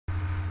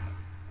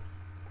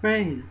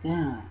Praise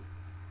God.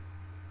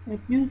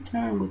 If you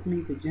turn with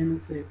me to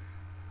Genesis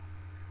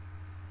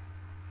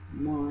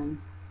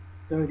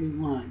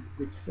 1:31,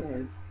 which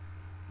says,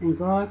 And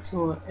God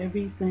saw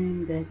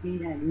everything that he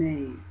had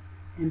made,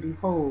 and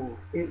behold,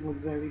 it was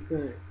very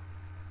good.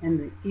 And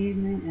the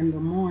evening and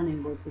the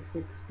morning was the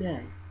sixth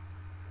day.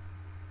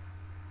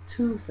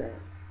 2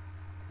 says,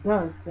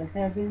 Thus the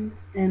heaven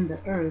and the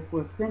earth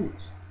were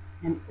finished,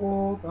 and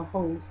all the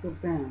host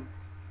of them.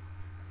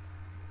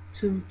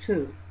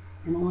 2:2.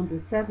 And on the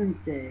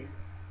seventh day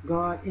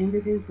God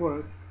ended his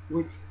work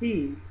which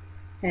he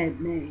had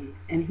made,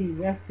 and he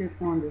rested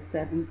on the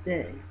seventh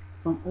day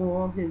from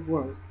all his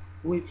work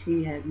which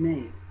he had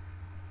made.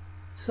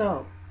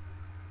 So,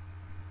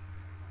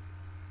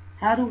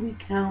 how do we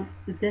count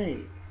the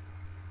days?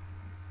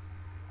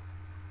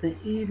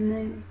 The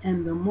evening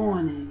and the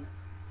morning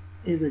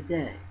is a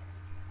day.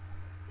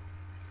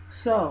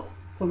 So,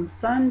 from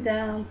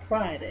sundown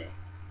Friday,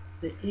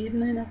 the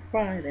evening of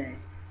Friday,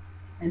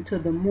 until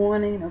the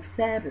morning of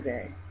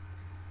Saturday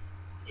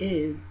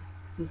is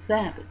the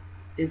Sabbath,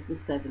 is the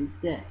seventh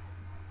day.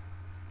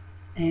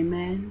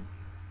 Amen.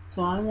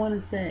 So I want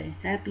to say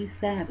happy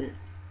Sabbath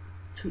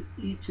to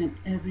each and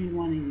every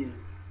one of you.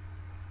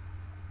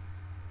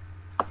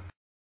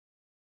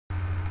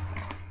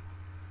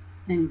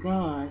 And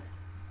God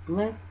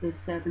blessed the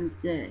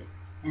seventh day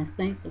and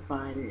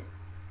sanctified it,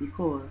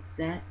 because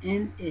that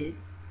in it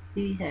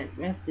he had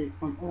rested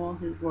from all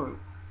his work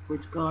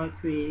which God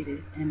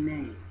created and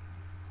made.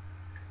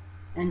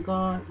 And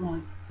God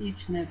wants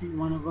each and every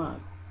one of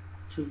us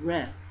to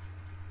rest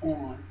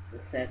on the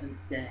seventh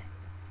day.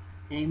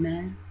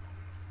 Amen.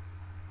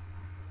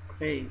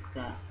 Praise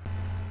God.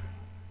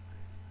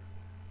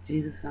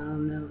 Jesus, I'll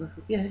never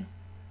forget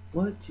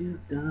what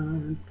you've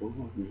done for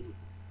me.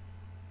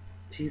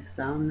 Jesus,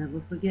 I'll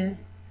never forget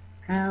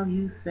how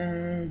you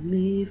set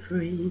me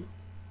free.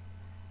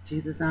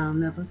 Jesus, I'll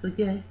never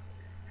forget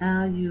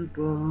how you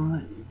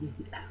brought me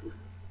out.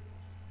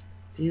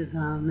 Jesus,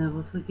 I'll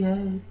never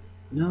forget,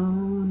 no,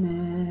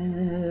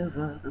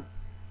 never.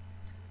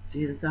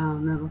 Jesus, I'll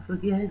never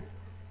forget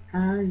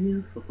how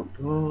you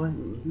brought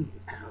me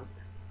out.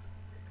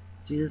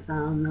 Jesus,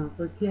 I'll never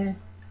forget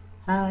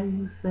how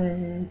you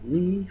set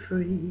me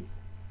free.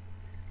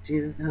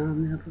 Jesus, I'll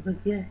never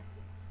forget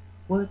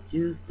what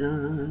you've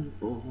done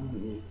for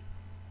me.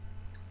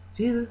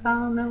 Jesus,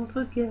 I'll never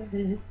forget,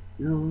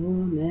 no,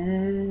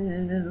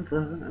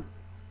 never.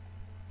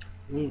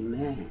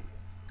 Amen.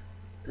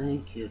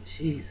 Thank you,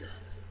 Jesus.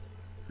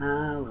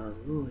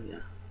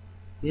 Hallelujah.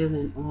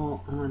 Giving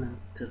all honor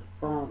to the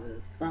Father,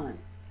 the Son,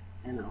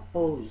 and the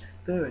Holy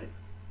Spirit.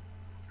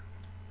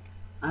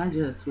 I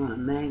just want to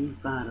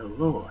magnify the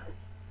Lord.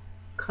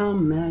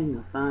 Come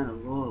magnify the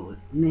Lord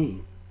with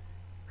me,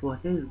 for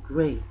his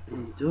grace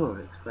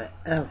endures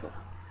forever.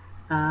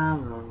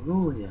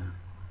 Hallelujah.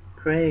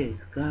 Praise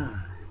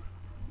God.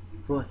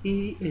 For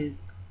he is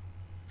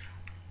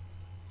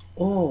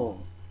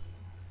all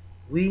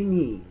we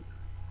need,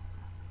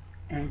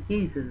 and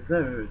he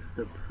deserves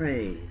the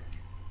praise,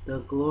 the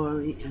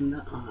glory, and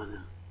the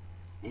honor.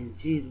 In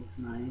Jesus'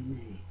 mighty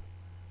name.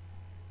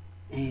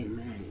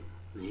 Amen.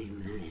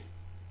 Amen.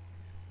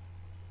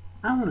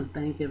 I want to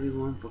thank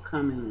everyone for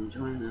coming and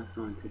joining us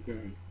on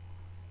today.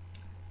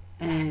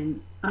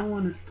 And I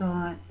want to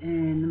start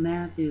in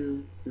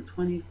Matthew, the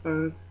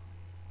 21st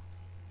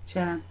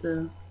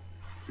chapter,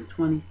 the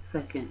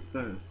 22nd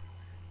verse.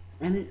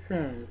 And it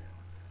says,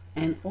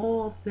 And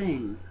all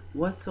things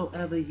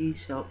whatsoever ye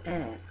shall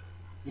ask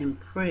in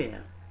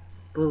prayer,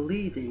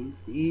 believing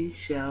ye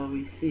shall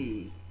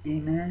receive.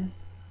 Amen.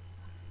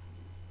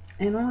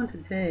 And on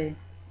today,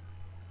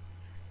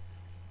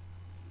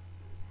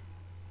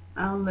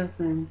 our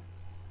lesson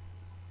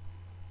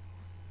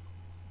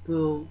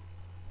will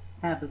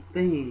have a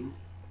theme,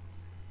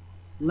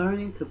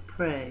 learning to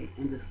pray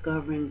and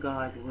discovering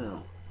God's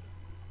will.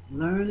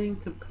 Learning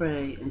to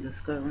pray and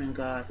discovering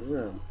God's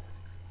will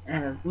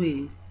as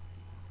we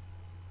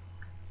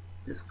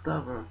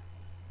discover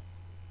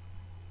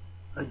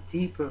a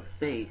deeper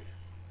faith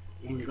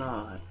in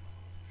God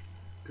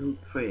through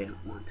prayer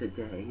on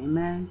today.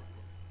 Amen.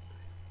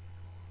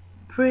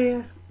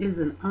 Prayer is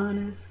an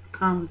honest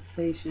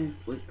conversation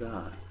with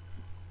God.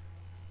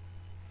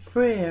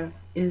 Prayer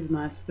is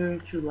my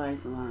spiritual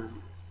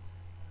lifeline.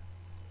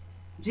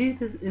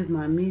 Jesus is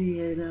my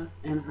mediator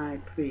and high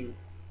priest.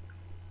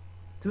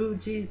 Through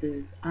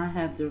Jesus, I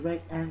have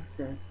direct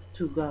access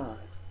to God.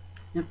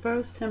 In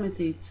 1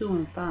 Timothy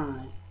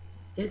 2:5,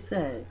 it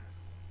says,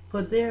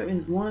 For there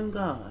is one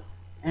God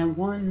and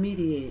one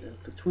mediator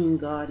between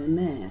God and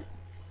man,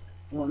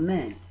 or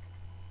men,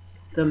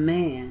 the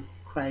man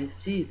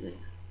Christ Jesus.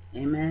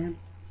 Amen.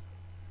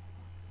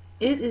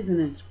 It is an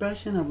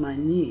expression of my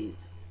needs,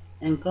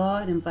 and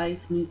God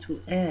invites me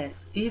to ask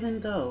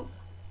even though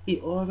he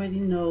already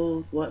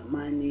knows what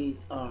my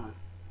needs are.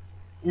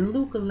 In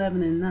Luke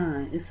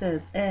 11:9, it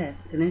says,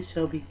 Ask and it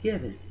shall be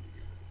given.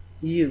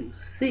 You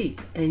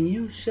seek and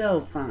you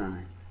shall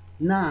find.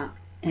 Knock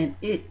and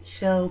it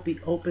shall be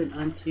opened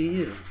unto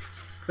you.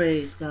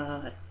 Praise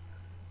God.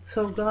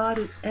 So God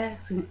is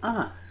asking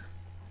us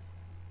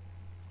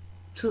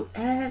to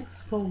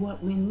ask for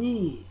what we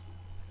need.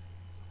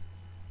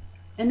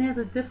 And there's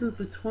a difference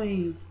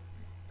between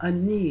a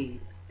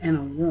need and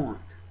a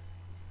want.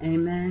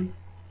 Amen.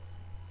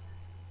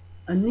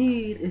 A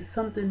need is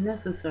something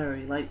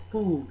necessary like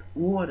food,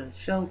 water,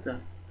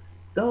 shelter.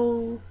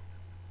 Those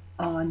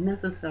are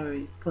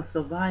necessary for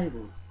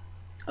survival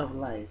of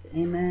life.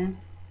 Amen.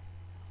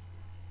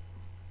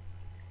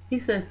 He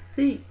says,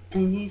 seek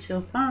and ye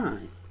shall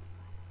find.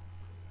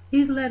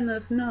 He's letting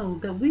us know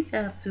that we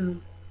have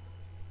to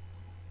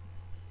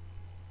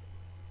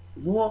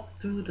walk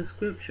through the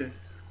scriptures,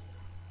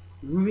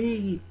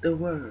 read the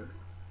word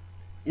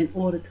in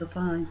order to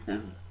find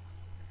him.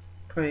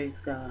 Praise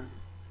God.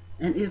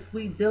 And if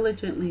we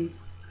diligently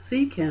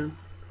seek him,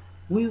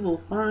 we will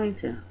find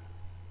him.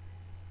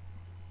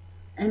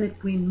 And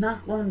if we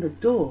knock on the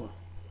door,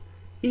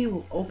 he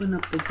will open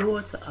up the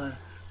door to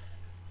us.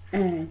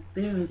 And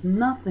there is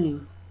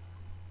nothing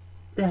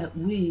that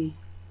we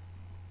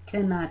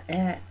cannot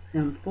ask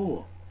him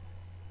for.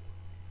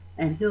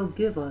 And he'll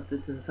give us the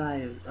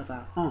desires of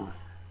our heart.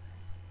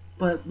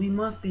 But we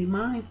must be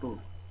mindful,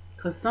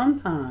 because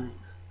sometimes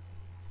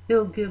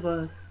he'll give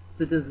us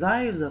the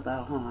desires of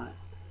our heart,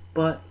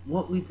 but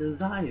what we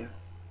desire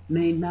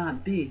may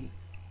not be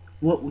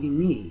what we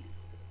need.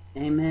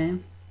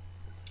 Amen.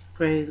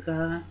 Praise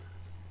God.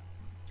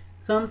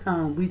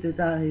 Sometimes we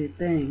desire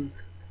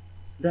things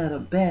that are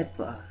bad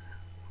for us,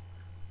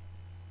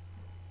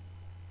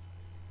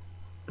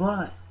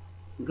 but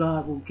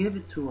God will give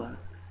it to us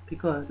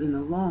because in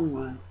the long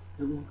run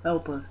it will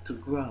help us to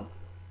grow.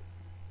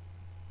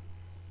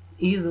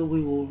 Either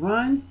we will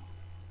run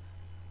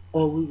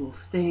or we will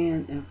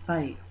stand and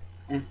fight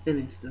and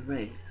finish the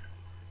race.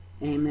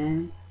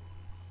 Amen.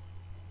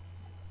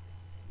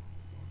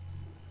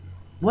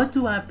 What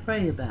do I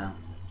pray about?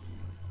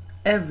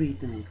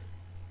 Everything.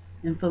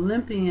 In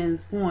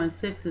Philippians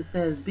 4:6 it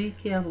says, be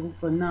careful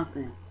for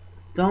nothing.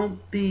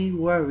 Don't be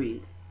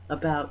worried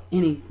about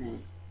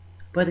anything,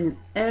 but in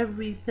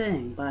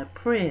everything by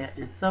prayer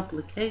and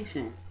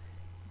supplication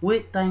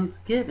with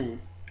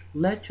thanksgiving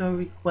let your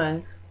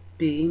requests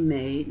be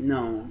made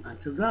known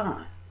unto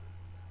God.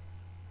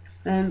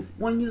 And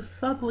when you're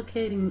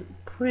supplicating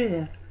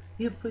prayer,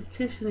 you're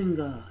petitioning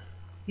God.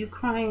 You're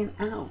crying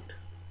out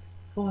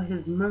for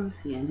his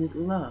mercy and his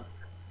love,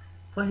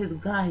 for his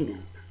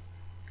guidance.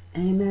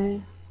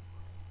 Amen.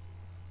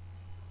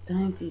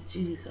 Thank you,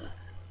 Jesus.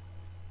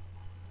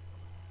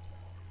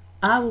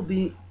 I will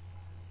be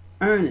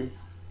earnest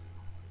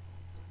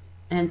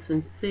and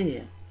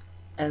sincere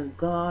as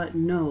God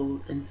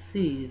knows and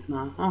sees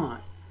my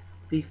heart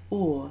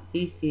before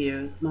he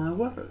hears my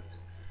words.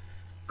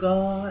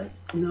 God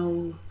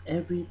knows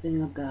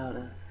everything about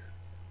us.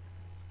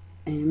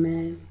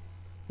 Amen.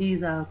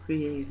 He's our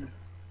creator.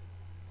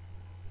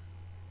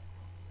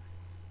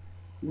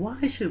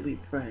 Why should we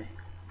pray?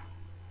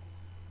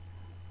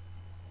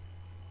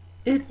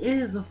 It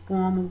is a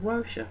form of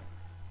worship.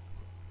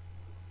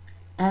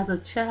 As a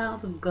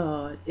child of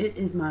God, it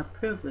is my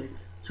privilege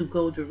to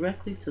go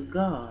directly to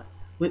God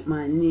with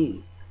my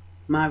needs,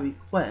 my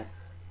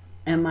requests,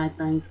 and my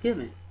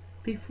thanksgiving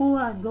before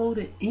I go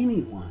to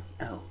anyone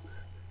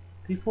else.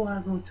 Before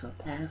I go to a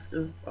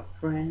pastor, a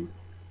friend,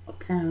 a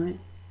parent,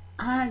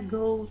 I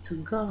go to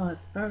God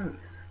first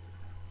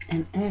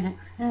and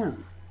ask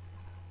him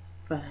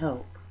for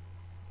help.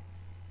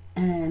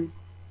 And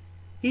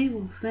he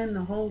will send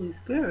the Holy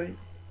Spirit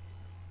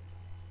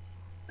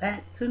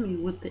back to me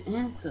with the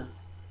answer.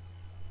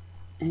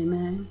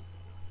 Amen.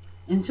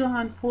 In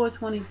John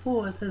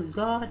 4:24 it says,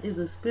 God is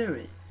a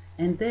spirit,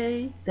 and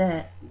they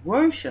that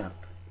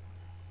worship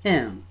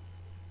him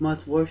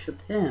must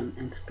worship him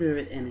in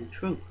spirit and in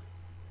truth.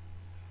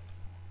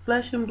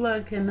 Flesh and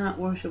blood cannot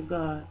worship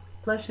God.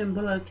 Flesh and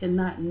blood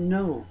cannot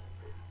know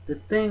the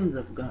things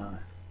of God,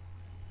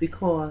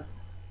 because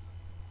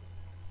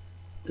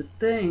the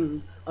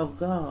things of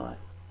God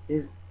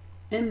is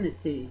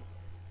enmity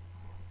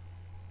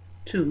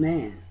to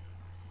man.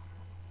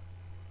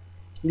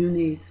 You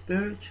need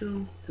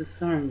spiritual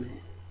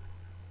discernment.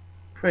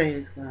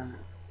 Praise God.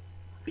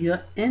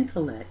 Your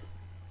intellect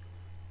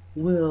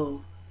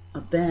will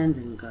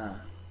abandon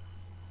God,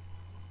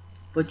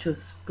 but your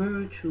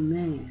spiritual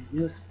man,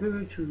 your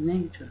spiritual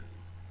nature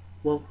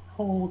will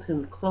hold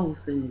him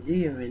close and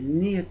dear and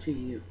near to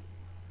you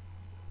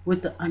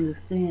with the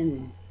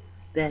understanding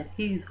that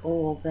he's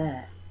all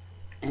that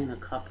and a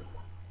cup of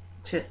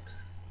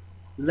chips.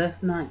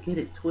 Let's not get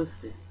it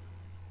twisted.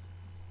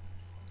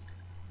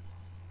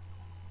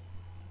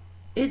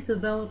 It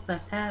develops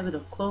a habit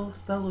of close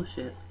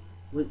fellowship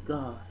with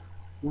God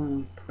when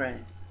we pray.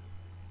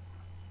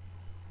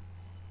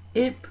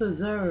 It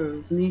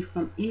preserves me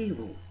from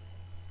evil.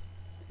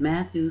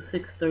 Matthew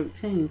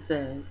 6:13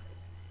 says,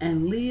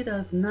 and lead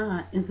us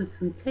not into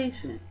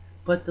temptation,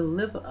 but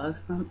deliver us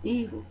from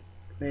evil.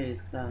 Praise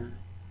God.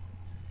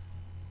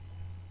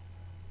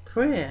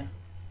 Prayer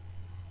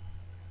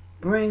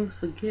brings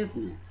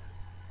forgiveness.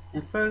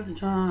 In 1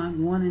 John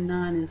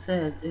 1:9 it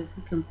says, if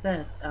we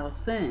confess our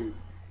sins,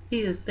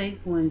 he is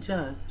faithful and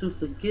just to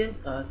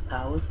forgive us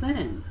our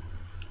sins.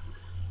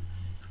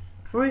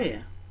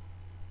 Prayer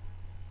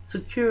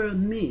secures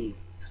me,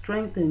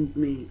 strengthens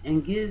me,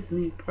 and gives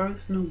me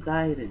personal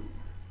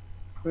guidance.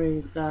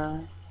 Praise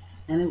God.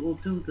 And it will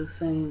do the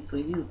same for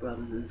you,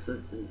 brothers and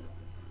sisters.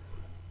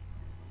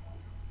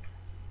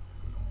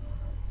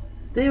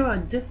 There are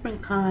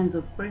different kinds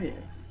of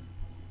prayers.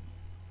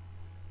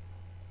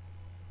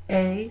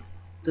 A,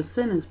 the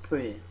sinner's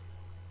prayer.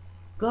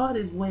 God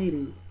is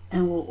waiting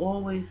and will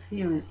always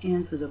hear and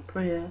answer the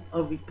prayer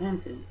of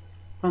repentance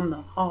from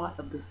the heart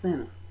of the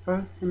sinner.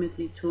 1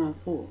 Timothy 2 and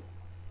 4.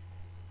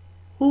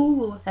 Who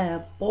will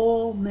have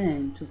all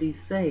men to be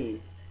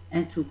saved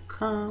and to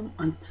come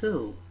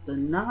unto the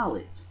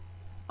knowledge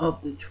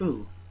of the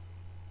truth.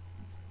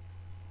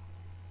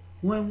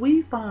 When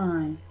we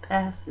find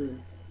pastors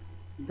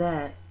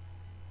that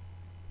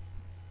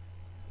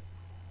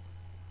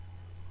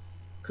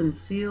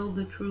conceal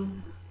the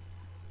truth,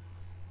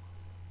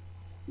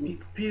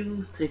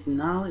 refuse to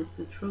acknowledge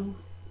the truth,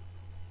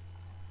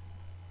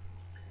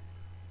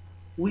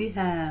 we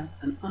have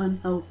an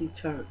unhealthy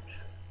church.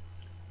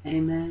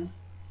 Amen.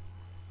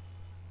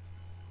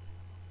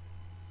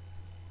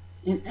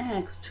 In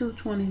Acts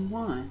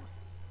 2:21,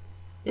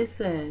 it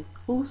says,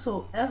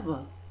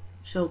 whosoever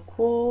shall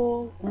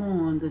call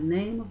on the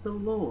name of the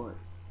Lord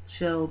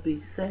shall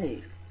be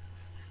saved.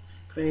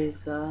 Praise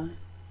God.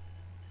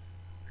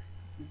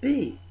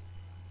 B,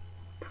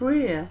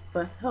 prayer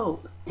for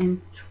help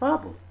in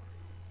trouble.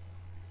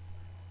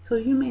 So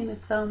you mean to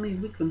tell me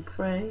we can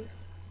pray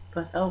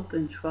for help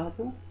in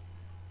trouble?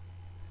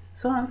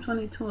 Psalm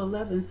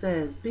 22:11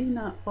 says, be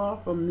not far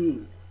from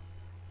me,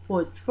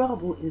 for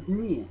trouble is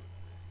near,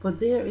 for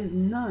there is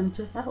none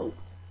to help.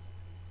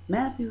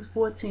 Matthew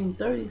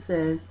 14:30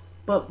 says,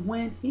 but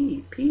when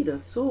he, Peter,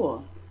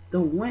 saw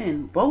the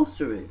wind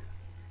boisterous,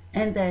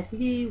 and that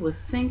he was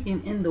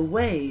sinking in the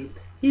wave,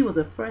 he was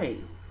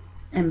afraid,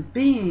 and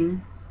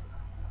beginning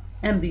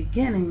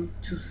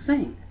to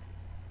sink,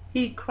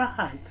 he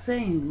cried,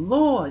 saying,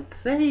 Lord,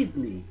 save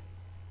me.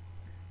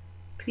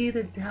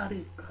 Peter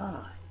doubted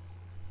God.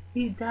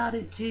 He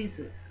doubted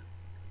Jesus.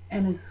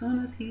 And as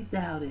soon as he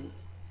doubted,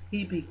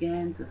 he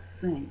began to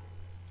sink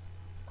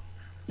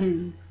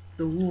in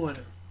the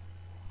water.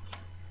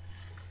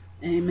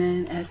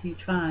 Amen. As he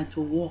tried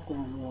to walk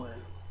on water.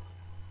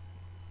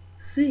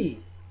 C,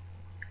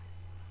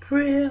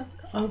 prayer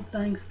of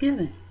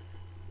thanksgiving.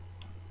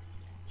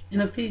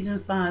 In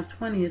Ephesians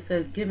 5:20 it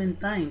says, giving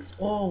thanks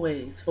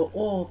always for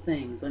all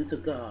things unto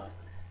God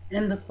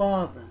and the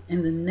Father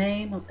in the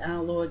name of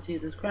our Lord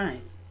Jesus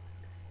Christ.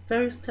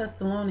 1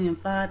 Thessalonians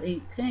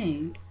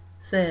 5:18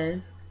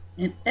 says,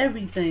 in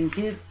everything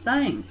give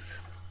thanks.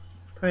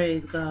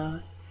 Praise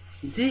God.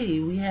 D,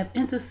 we have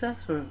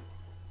intercessory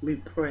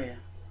prayer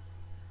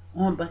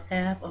on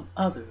behalf of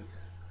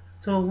others.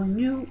 So when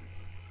you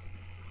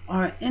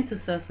are an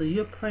intercessor,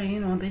 you're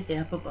praying on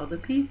behalf of other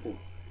people.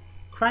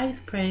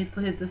 Christ prayed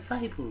for his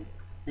disciples,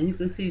 and you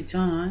can see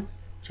John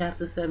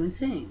chapter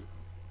 17.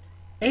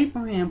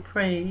 Abraham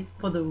prayed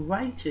for the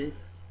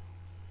righteous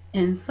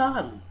in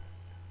Sodom,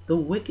 the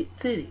wicked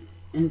city,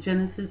 in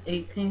Genesis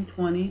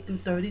 18:20 through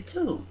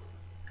 32.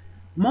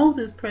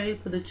 Moses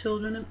prayed for the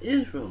children of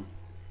Israel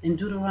in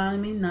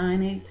Deuteronomy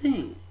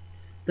 9:18.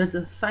 The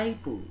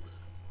disciples,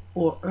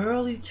 or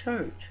early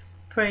church,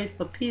 prayed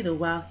for Peter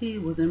while he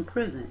was in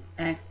prison,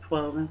 Acts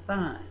 12 and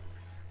 5.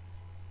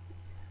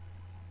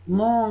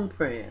 Long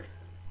prayers.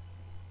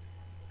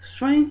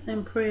 Strength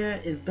in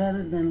prayer is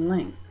better than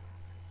length.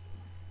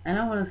 And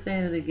I want to say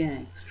it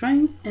again.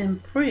 Strength in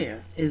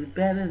prayer is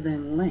better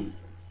than length.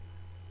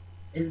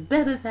 It's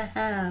better to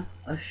have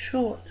a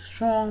short,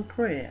 strong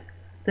prayer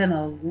than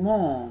a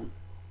long,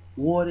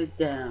 watered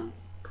down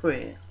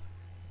prayer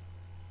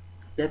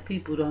that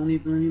people don't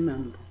even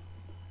remember.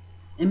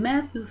 In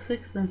Matthew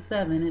 6 and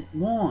 7 it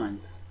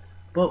warns,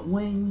 but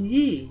when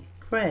ye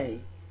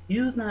pray,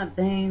 use not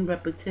vain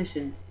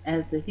repetition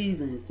as the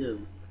heathen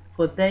do,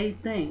 for they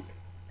think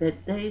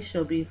that they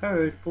shall be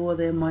heard for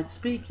their much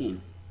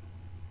speaking.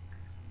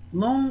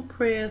 Long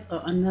prayers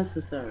are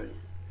unnecessary,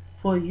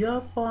 for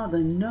your Father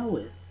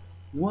knoweth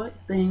what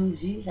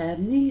things ye have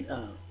need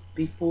of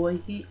before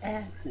ye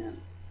ask him.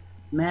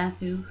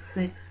 Matthew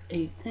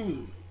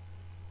 6:18.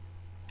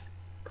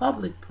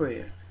 Public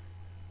prayers.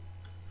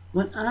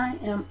 When I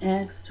am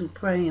asked to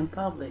pray in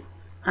public,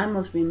 I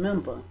must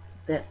remember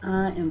that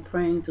I am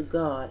praying to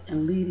God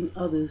and leading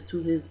others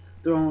to his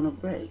throne of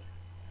grace.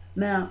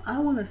 Now, I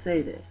want to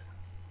say this.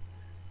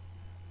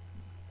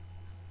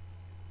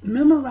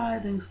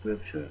 Memorizing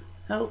scripture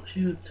helps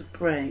you to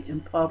pray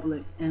in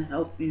public and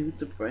helps you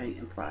to pray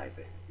in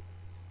private.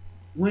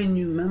 When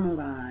you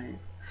memorize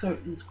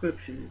certain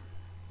scriptures,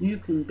 you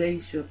can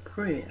base your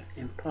prayer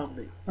in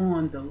public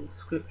on those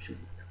scriptures.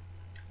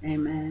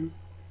 Amen.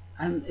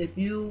 And if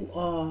you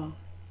are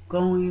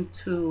going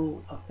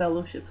to a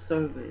fellowship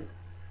service,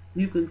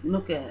 you can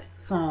look at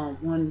Psalm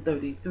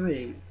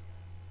 133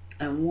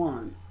 and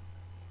 1,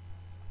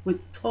 which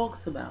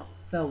talks about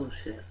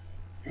fellowship.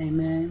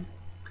 Amen.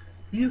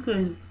 You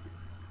can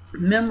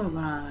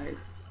memorize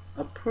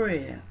a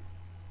prayer,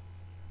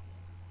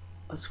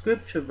 a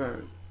scripture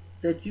verse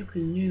that you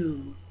can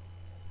use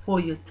for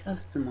your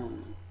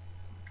testimony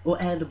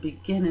or at the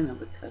beginning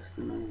of a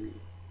testimony.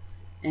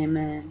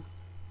 Amen.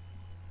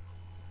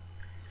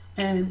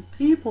 And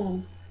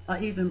people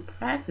are even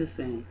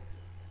practicing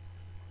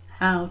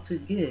how to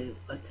give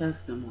a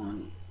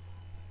testimony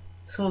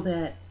so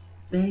that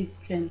they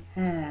can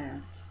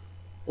have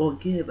or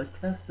give a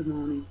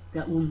testimony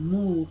that will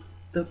move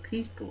the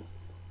people.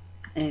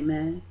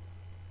 Amen.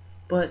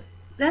 But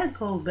that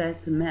goes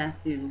back to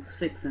Matthew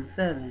 6 and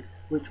 7,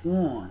 which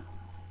warn,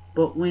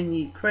 but when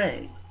ye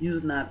pray,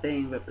 use not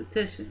vain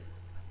repetition.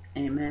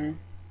 Amen.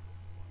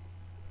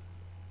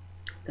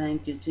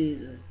 Thank you,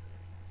 Jesus.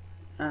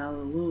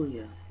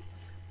 Hallelujah.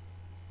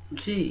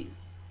 G.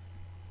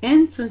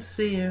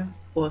 Insincere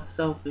or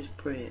selfish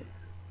prayers.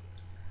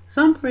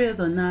 Some prayers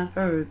are not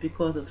heard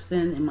because of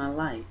sin in my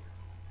life.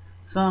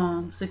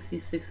 Psalm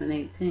 66 and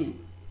 18.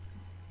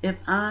 If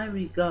I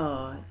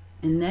regard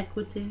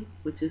iniquity,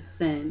 which is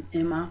sin,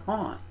 in my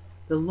heart,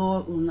 the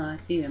Lord will not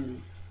hear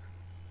me.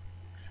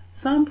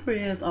 Some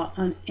prayers are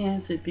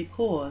unanswered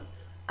because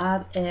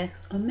I've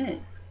asked amiss.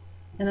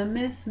 And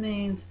amiss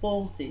means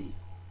faulty,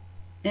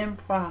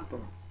 improper,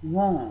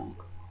 wrong.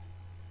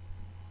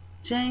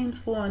 James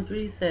 4 and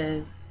 3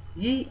 says,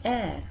 ye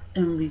ask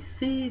and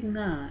receive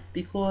not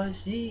because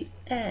ye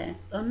ask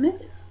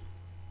amiss.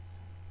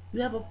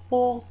 You have a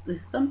fault,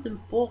 there's something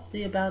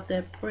faulty about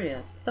that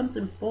prayer,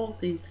 something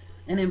faulty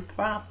and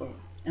improper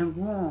and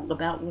wrong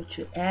about what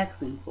you're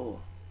asking for.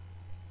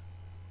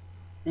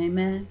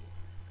 Amen.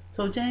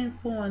 So James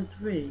 4 and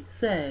 3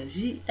 says,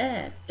 ye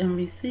ask and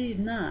receive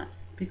not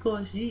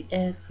because ye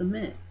ask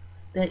amiss,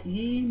 that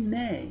ye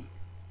may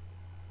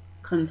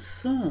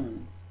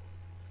consume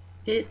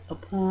it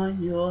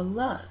upon your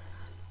lust.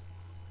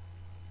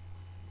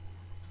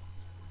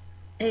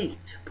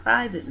 H.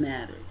 Private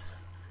matters.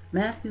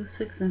 Matthew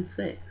 6 and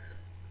 6.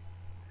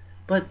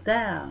 But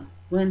thou,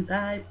 when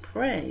thou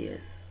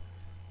prayest,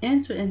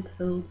 enter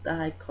into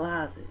thy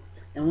closet,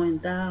 and when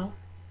thou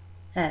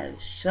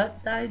hast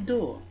shut thy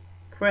door,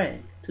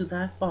 pray to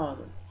thy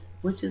Father,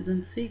 which is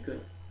in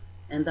secret,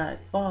 and thy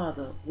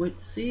Father, which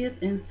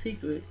seeth in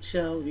secret,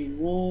 shall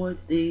reward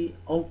thee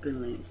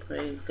openly.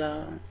 Praise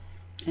God.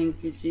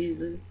 Thank you,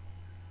 Jesus.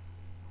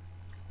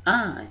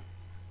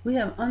 We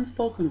have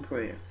unspoken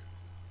prayers.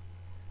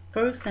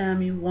 1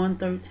 Samuel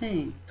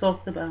 1:13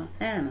 talks about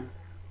Hannah,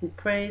 who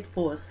prayed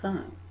for a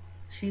son.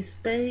 She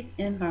spake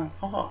in her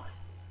heart.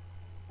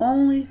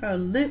 Only her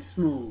lips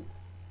moved,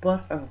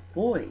 but her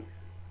voice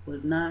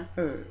was not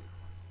heard.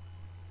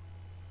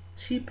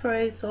 She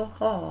prayed so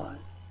hard,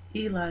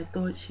 Eli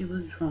thought she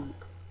was drunk.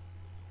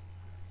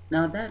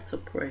 Now that's a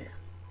prayer.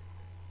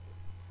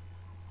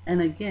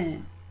 And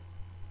again,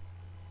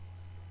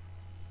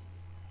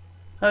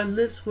 her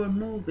lips were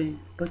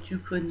moving, but you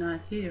could not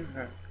hear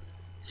her.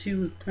 She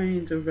was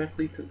praying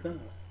directly to God.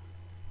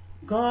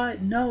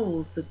 God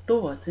knows the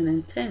thoughts and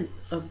intents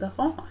of the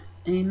heart.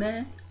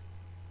 Amen.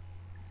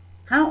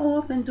 How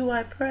often do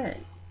I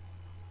pray?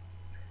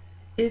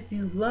 If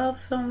you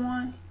love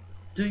someone,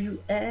 do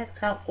you ask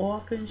how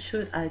often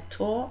should I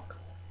talk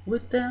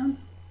with them?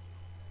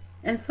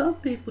 And some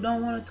people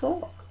don't want to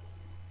talk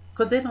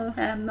because they don't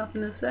have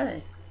nothing to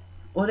say,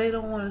 or they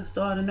don't want to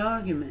start an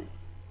argument.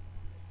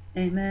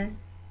 Amen.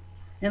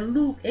 In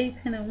Luke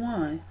 18 and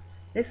 1,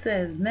 it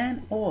says,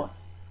 men ought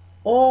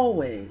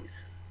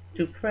always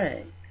to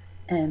pray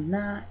and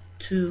not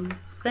to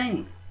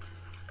faint.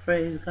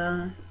 Praise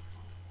God.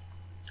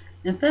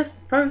 In 1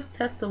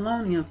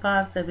 Thessalonians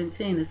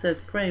 5:17, it says,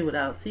 pray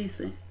without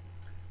ceasing.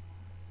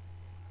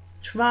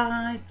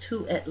 Try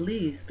to at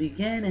least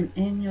begin and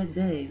end your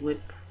day with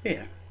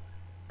prayer.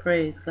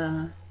 Praise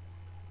God.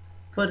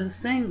 For the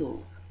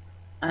singles,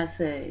 I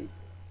say,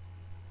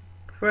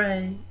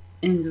 pray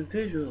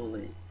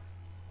individually.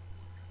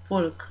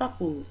 For the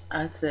couples,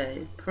 I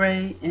say,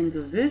 pray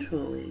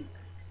individually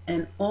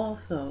and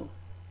also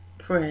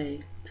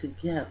pray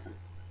together,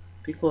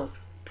 because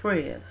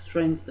prayer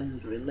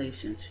strengthens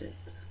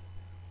relationships.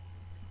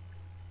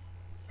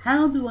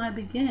 How do I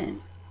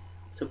begin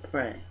to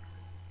pray?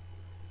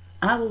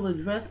 I will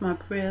address my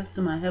prayers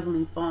to my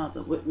Heavenly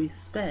Father with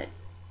respect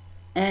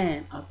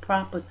and a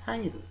proper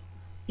title,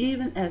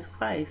 even as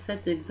Christ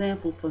set the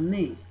example for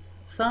me.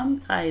 Some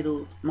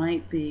titles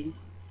might be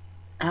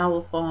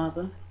Our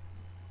Father,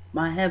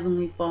 My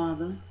Heavenly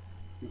Father,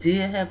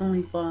 Dear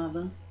Heavenly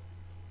Father,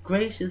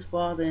 Gracious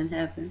Father in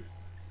Heaven,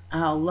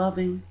 Our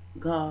Loving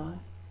God,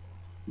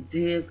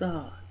 Dear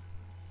God,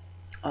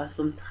 are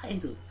some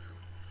titles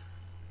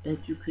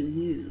that you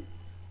can use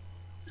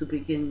to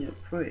begin your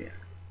prayer.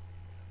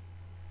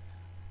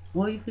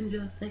 Or you can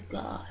just say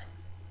God.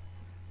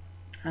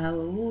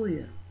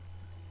 Hallelujah.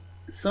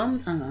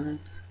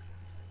 Sometimes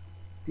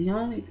the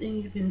only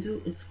thing you can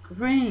do is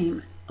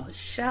scream or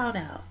shout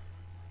out,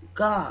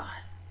 God,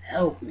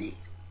 help me.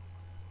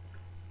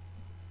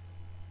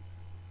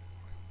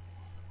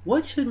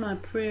 What should my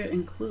prayer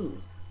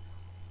include?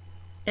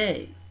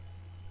 A.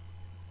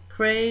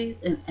 Praise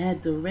and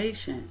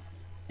adoration.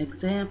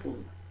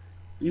 Example,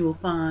 you will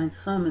find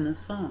some in the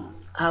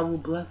Psalms. I will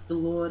bless the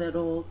Lord at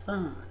all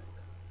times.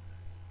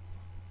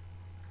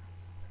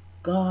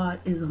 God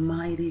is a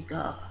mighty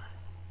God.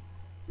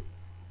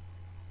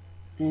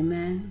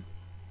 Amen.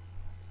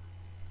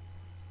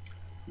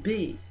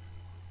 B,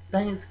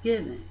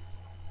 thanksgiving.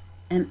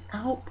 An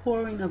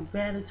outpouring of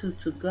gratitude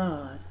to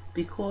God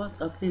because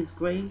of his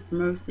grace,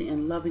 mercy,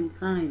 and loving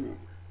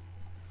kindness.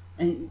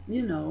 And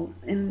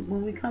and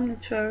when we come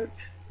to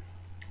church,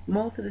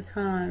 most of the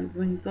time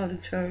when you go to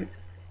church,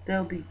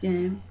 they'll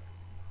begin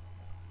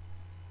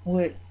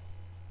with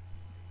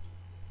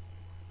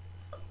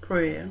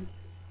prayer,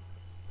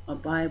 a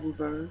Bible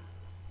verse,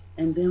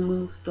 and then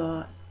we'll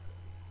start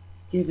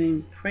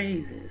giving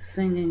praises,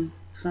 singing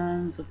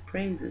songs of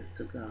praises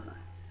to God.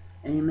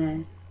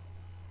 Amen.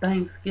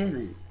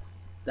 Thanksgiving.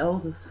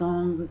 Those are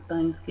songs of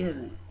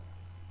thanksgiving.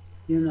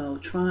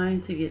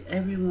 Trying to get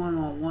everyone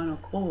on one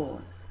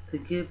accord to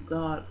give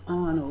God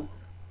honor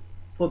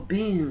for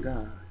being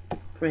God.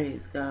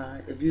 Praise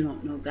God. If you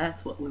don't know,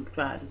 that's what we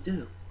try to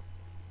do.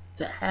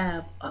 To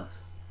have a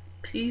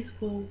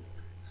peaceful,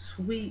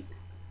 sweet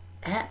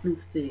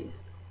atmosphere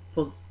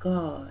for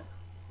God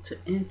to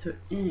enter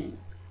in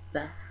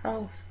the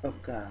house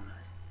of God.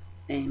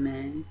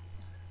 Amen.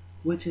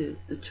 Which is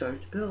the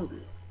church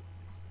building.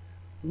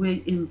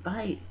 We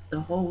invite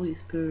the Holy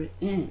Spirit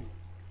in,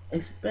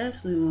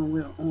 especially when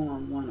we're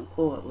on one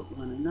accord with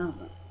one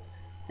another.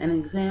 An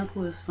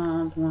example is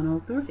Psalms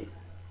 103.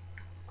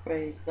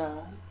 Praise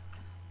God.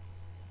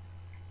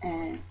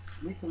 And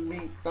we can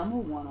read some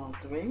of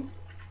 103.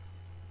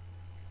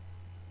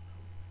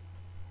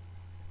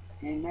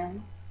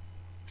 Amen.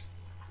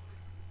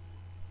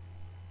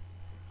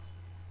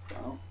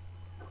 So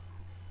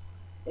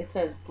it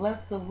says,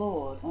 bless the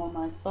Lord, O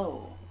my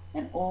soul,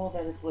 and all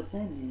that is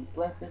within me,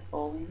 bless his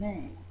holy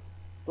name.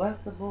 Bless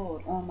the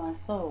Lord, O my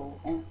soul,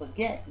 and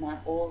forget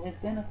not all his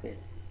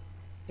benefits.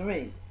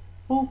 3.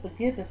 Who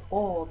forgiveth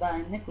all thy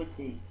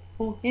iniquity,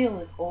 who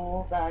healeth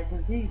all thy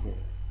diseases.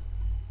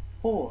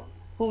 4.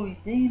 Who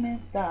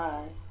redeemeth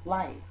thy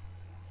life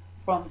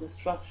from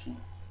destruction,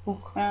 who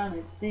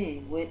crowneth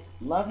thee with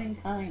loving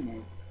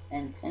kindness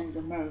and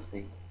tender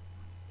mercy,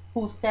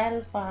 who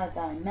satisfied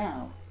thy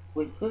mouth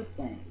with good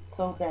things,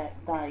 so that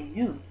thy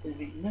youth is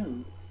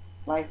renewed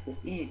like the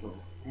eagle.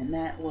 And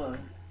that was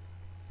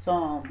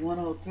Psalm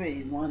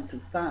 103,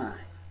 1-5.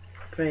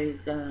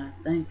 Praise God.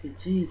 Thank you,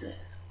 Jesus.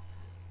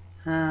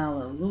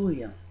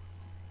 Hallelujah.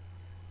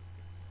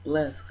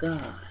 Bless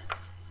God.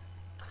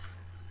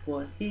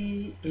 For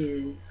he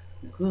is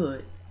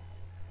good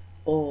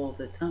all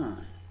the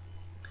time.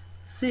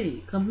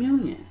 C,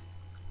 communion.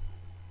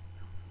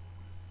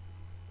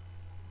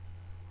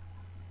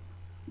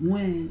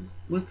 When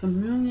we're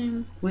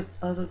communing with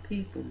other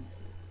people,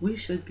 we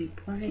should be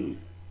praying.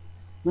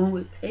 When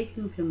we're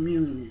taking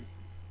communion,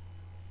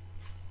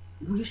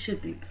 we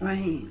should be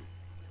praying.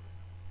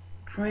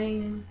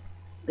 Praying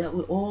that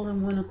we're all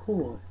in one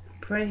accord.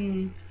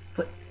 Praying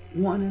for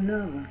one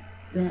another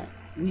that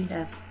we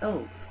have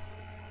health,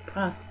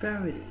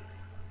 prosperity.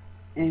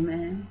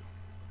 Amen.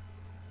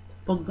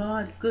 For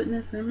God's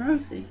goodness and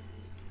mercy.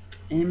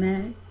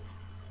 Amen.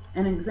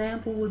 An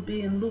example would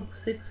be in Luke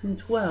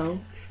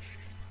 6:12.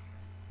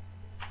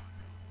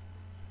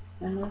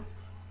 And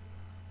let's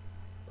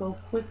go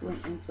quickly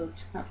into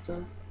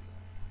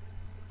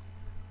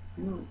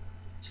Luke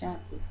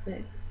chapter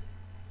 6.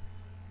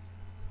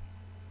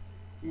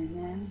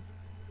 Amen.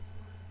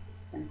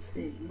 And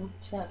see, Luke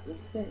chapter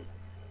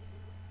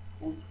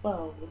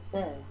 6:12, it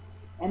says,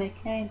 and it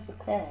came to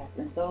pass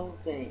in those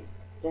days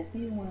that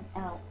he went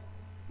out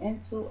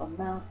into a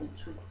mountain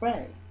to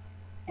pray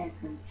and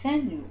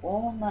continue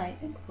all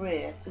night in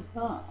prayer to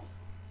God.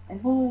 And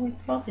who are we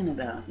talking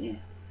about here?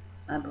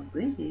 I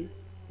believe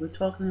we're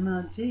talking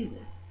about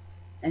Jesus.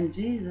 And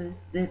Jesus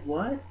did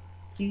what?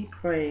 He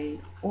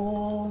prayed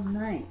all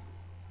night.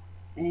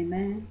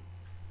 Amen.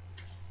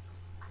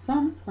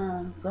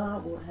 Sometimes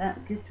God will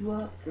get you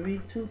up 3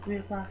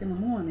 o'clock in the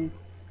morning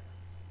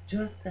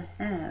just to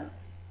have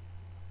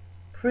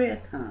prayer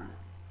time.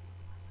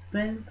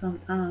 Spend some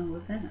time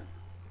with him.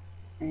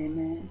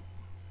 Amen.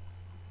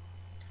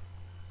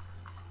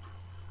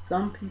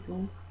 Some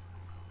people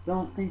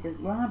don't think it's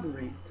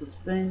robbery to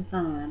spend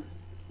time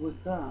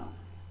with God.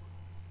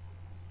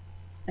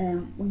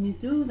 And when you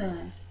do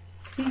that,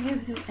 he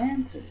gives you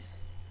answers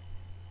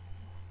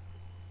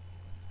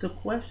to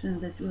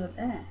questions that you have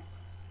asked.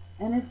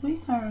 And if we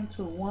turn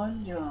to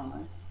 1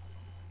 John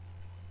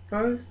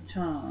 1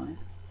 John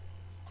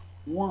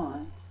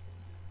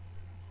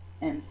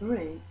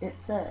 1:3,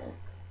 it says,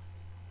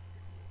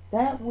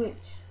 that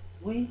which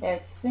we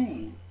had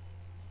seen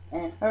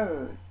and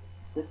heard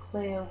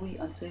declare we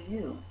unto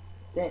you,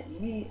 that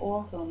ye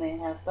also may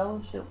have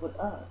fellowship with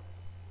us.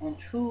 And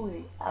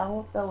truly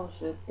our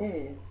fellowship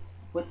is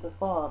with the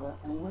Father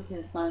and with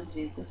his Son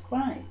Jesus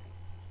Christ.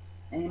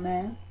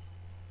 Amen.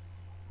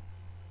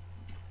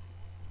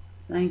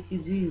 Thank you,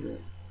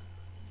 Jesus.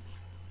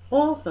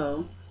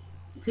 Also,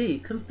 D,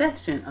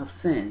 confession of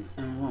sins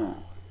and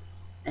wrong.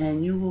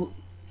 And you will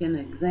get an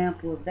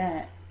example of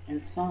that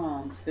in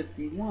Psalms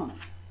 51.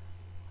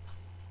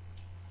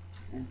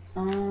 In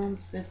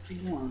Psalms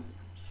 51.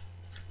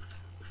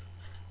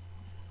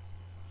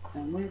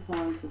 And we're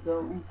going to go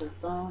into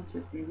Psalm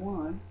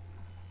 51.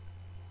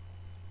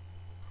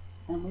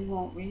 And we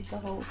won't read the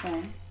whole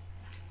thing.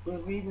 We're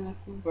reading a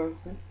few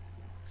verses.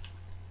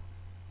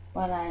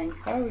 But I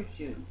encourage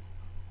you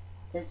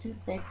that you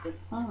take the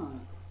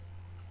time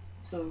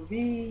to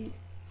read,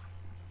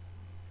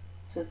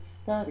 to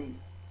study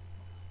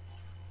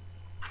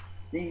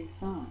these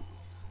Psalms.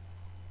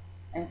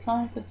 And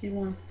Psalm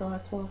 51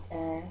 starts off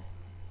as,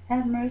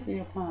 have mercy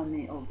upon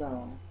me, O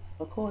God,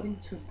 according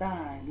to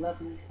thy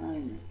loving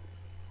kindness,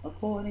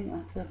 according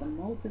unto the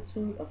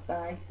multitude of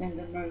thy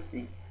tender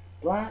mercy.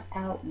 Blot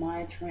out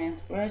my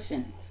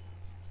transgressions.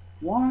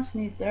 Wash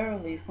me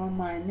thoroughly from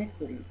my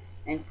iniquity,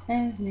 and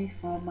cleanse me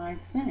from my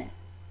sin.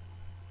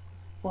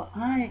 For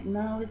I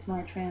acknowledge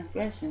my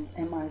transgressions,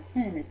 and my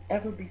sin is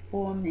ever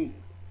before me.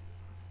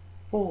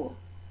 For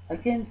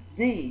against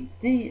thee,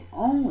 thee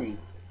only,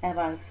 have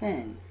I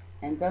sinned,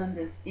 and done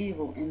this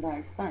evil in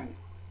thy sight,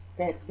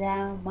 that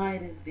thou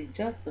mightest be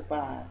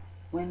justified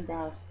when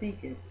thou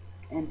speakest,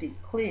 and be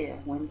clear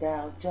when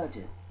thou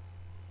judgest.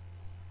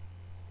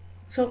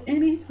 So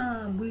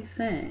anytime we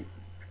sin,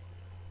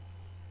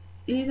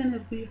 even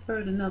if we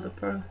hurt another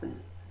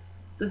person,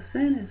 the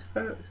sin is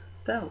first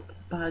felt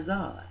by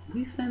God.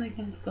 We sin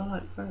against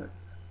God first,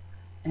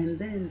 and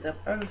then the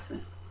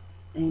person.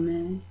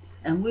 Amen.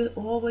 And we're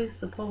always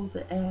supposed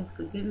to ask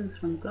forgiveness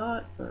from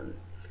God first,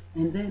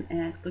 and then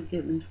ask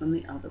forgiveness from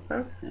the other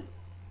person.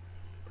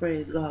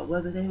 Praise God,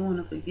 whether they want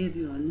to forgive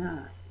you or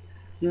not.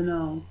 You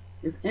know,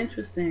 it's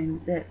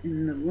interesting that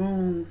in the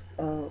rooms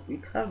of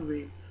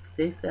recovery,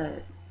 they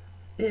said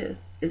if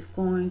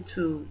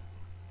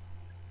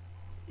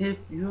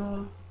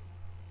you're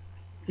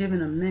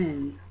giving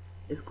amends,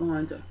 it's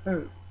going to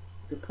hurt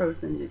the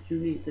person that you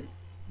need to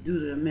do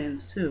the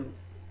amends to,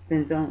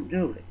 then don't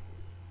do it.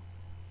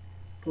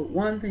 But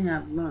one thing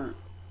I've learned,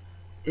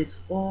 it's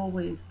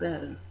always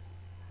better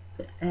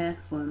to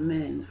ask for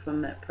amends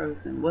from that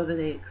person, whether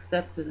they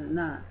accept it or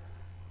not.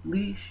 At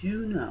least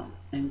you know,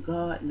 and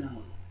God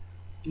knows,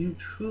 you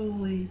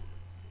truly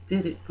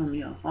did it from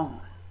your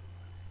heart.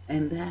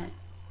 And that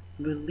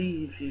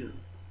relieves you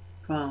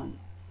from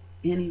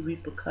any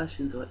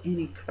repercussions or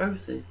any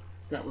curses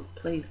that was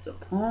placed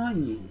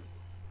upon you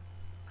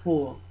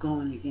for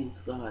going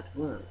against God's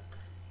word.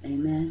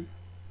 Amen?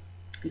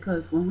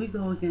 Because when we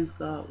go against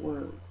God's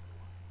word,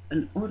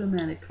 an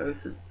automatic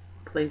curse is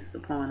placed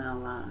upon our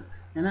lives.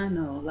 And I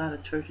know a lot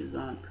of churches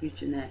aren't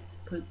preaching that,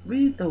 but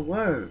read the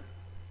word.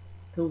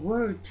 The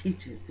word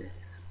teaches this.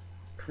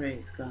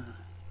 Praise God.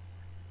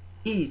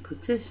 E,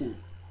 petition.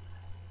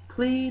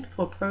 Plead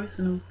for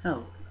personal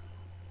health.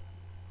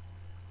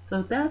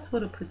 So that's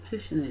what a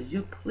petition is.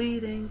 You're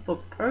pleading for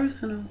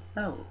personal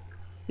health.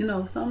 You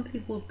know, some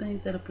people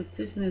think that a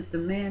petition is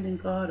demanding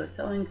God or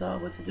telling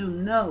God what to do.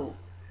 No,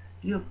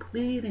 you're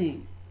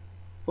pleading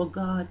for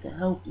God to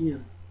help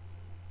you.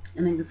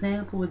 An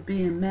example would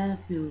be in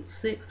Matthew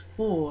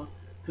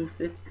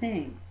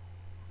 6:4-15.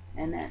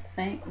 And that's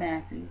St.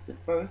 Matthew, the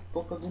first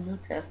book of the New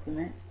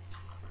Testament,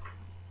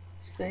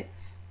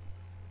 6.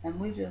 And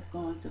we're just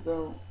going to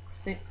go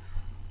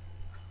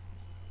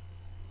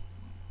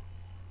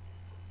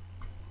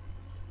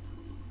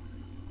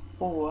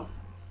 6:4.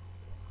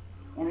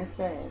 And it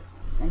says,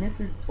 and this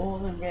is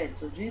all in red,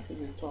 so Jesus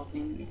is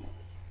talking here,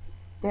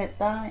 that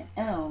thine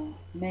own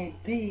may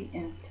be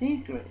in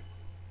secret,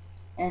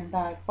 and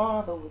thy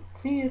Father which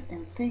seeth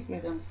in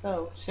secret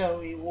himself shall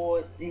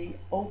reward thee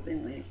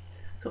openly.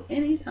 So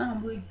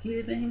anytime we're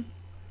giving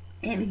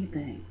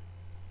anything,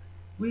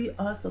 we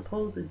are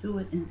supposed to do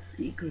it in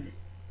secret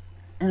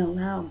and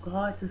allow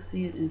God to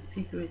see it in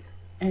secret.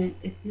 And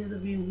if there's a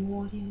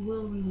reward, he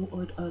will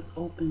reward us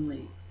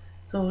openly.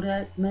 So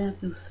that's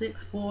Matthew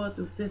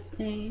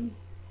 6:4-15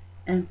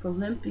 and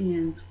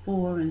Philippians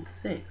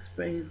 4:6.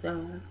 Praise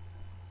God.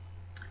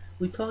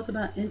 We talked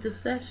about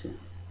intercession.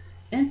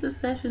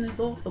 Intercession is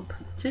also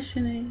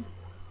petitioning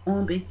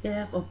on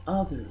behalf of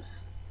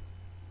others.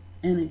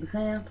 An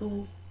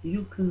example,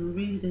 you can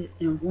read it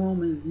in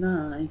Romans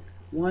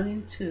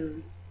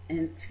 9:1-2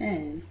 and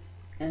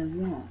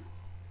 10:1.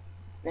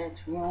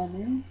 That's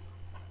Romans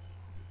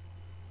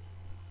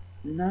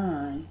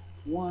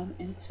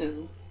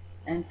 9:1-2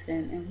 and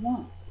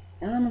 10:1.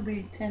 And I'm going to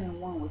read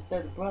 10:1, which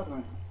says,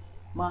 brethren,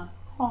 my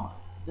heart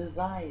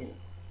desires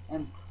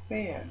and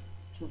prayer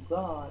to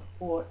God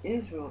for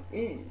Israel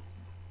is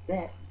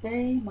that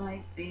they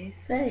might be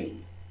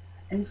saved.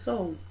 And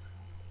so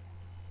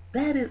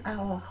that is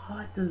our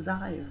heart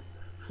desire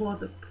for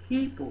the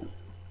people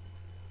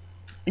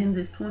in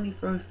this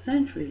 21st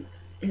century,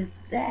 is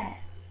that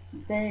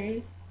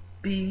they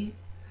be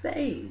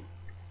saved.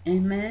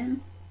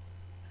 Amen?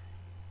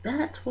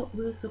 That's what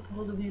we're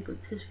supposed to be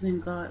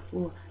petitioning God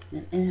for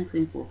and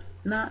asking for.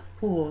 Not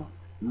for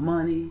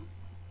money,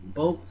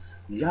 boats,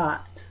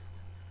 yachts,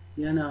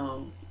 you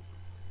know.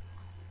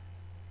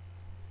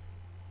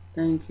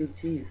 Thank you,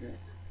 Jesus.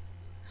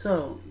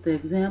 So, the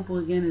example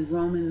again is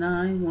Romans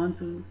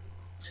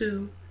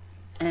 9:1-2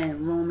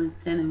 and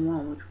Romans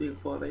 10:1, which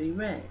we've already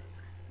read.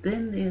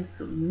 Then there's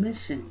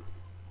submission.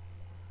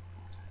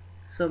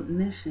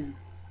 Submission.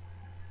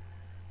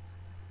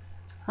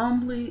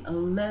 Humbly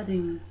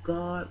letting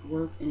God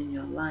work in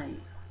your life.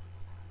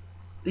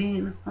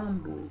 Being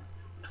humble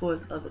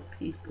towards other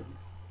people.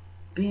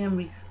 Being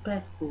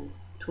respectful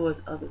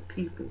towards other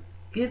people.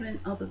 Giving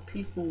other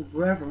people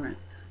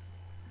reverence.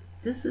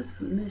 This is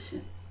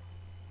submission.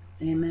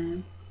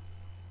 Amen.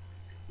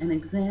 An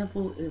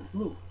example is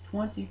Luke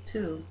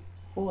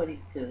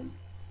 22:42.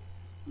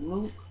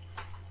 Luke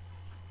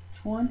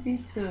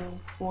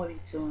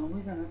 22:42. And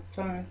we're going to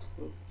turn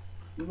to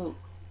Luke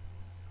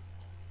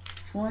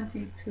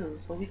 22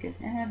 so we can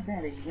have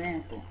that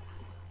example.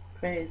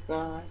 Praise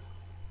God.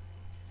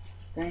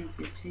 Thank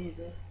you,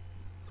 Jesus.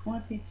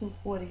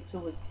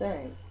 22:42 it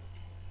says,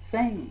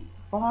 saying,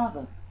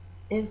 Father,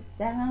 if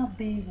thou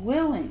be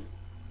willing,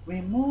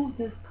 remove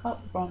this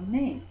cup from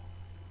me.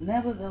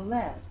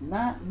 Nevertheless,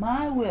 not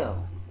my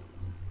will,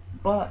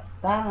 but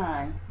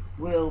thine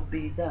will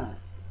be done.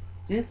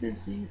 This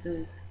is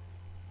Jesus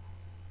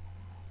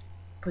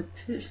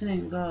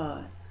petitioning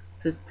God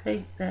to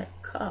take that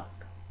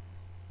cup,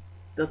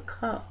 the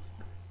cup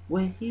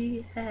where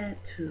he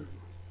had to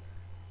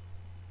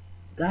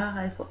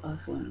die for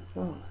us on the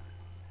cross.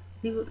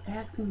 He was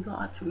asking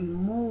God to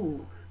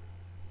remove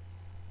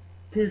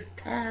this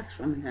task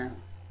from him,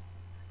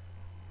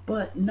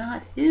 but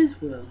not his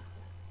will.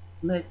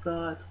 Let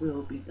God's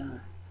will be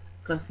done,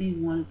 because he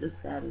wanted to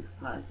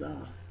satisfy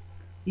God.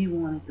 He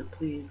wanted to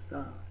please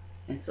God,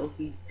 and so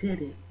he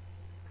did it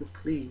to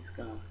please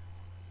God.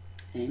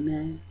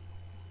 Amen.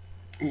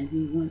 And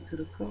he went to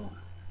the cross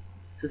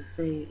to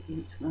save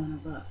each one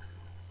of us.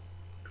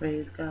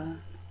 Praise God.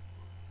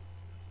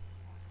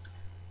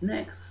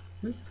 Next,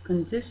 we have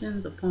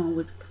conditions upon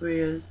which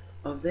prayers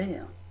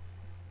avail.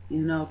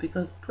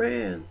 Because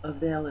prayers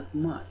availeth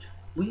much.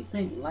 We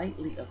think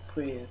lightly of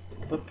prayers,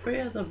 but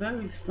prayers are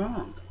very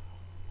strong.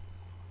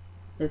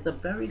 It's a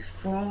very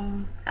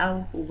strong,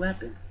 powerful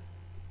weapon.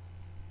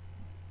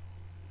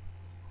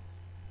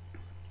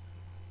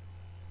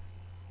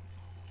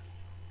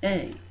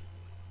 A,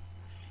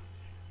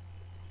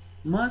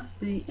 must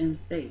be in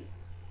faith.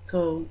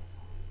 So,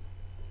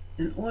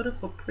 in order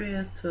for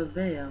prayers to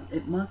avail,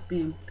 it must be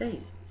in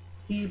faith.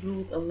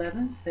 Hebrews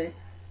 11:6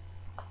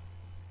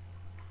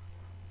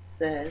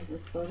 says,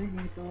 let's go to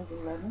Hebrews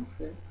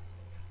 11:6.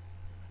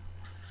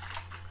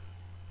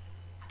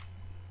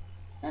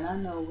 And I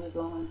know we're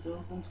going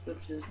through some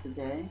scriptures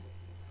today.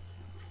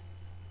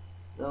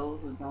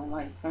 Those who don't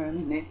like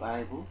turning their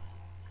Bible,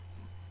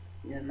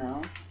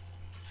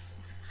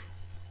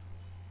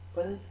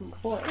 But it's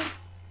important.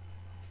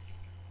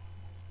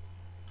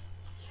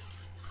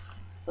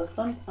 So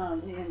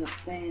sometimes we end up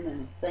staying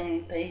in the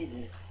same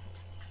pages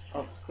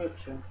of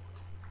scripture.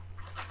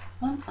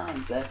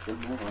 Sometimes that's to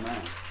move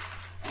around.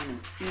 And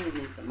excuse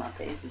me for my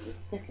pages are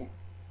sticking.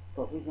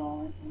 But we're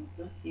going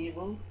into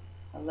Hebrews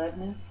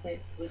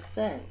 11:6, which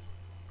says,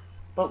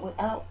 but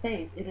without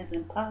faith it is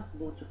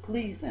impossible to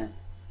please him.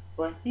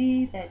 For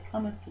he that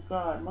cometh to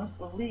God must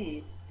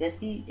believe that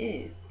he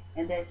is,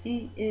 and that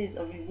he is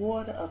a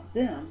rewarder of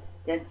them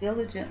that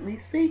diligently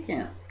seek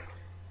him.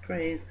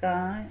 Praise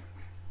God.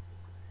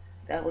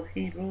 That was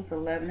Hebrews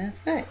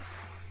 11:6.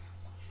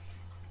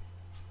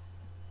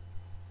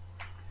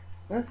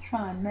 Let's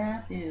try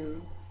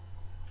Matthew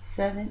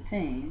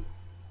 17.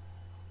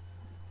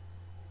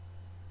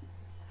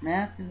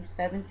 Matthew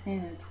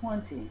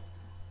 17:20,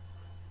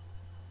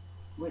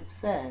 which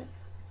says,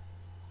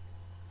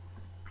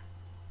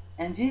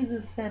 and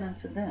Jesus said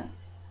unto them,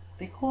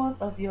 because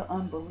of your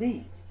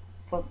unbelief,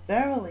 for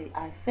verily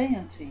I say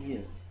unto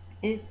you,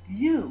 if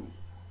you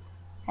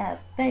have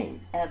faith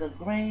as a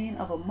grain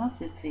of a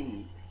mustard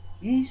seed,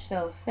 ye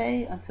shall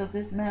say unto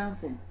this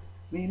mountain,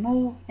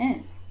 remove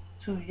hence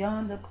to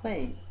yonder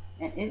place,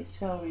 and it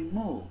shall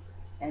remove,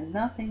 and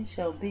nothing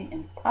shall be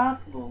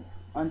impossible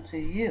unto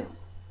you.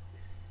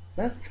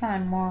 Let's try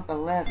Mark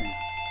 11.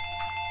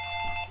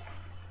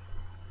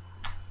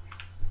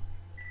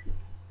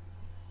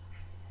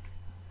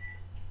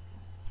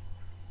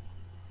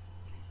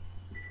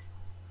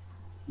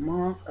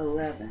 Mark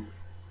 11.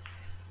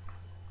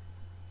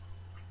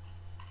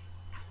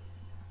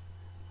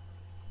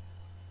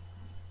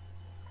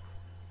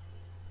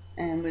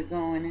 And we're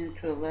going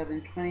into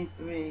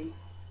 11:23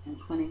 and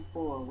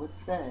 24, which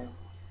says,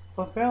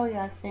 for verily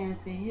I say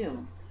unto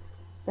you,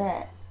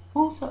 that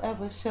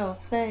whosoever shall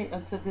say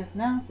unto this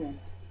mountain,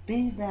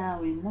 be thou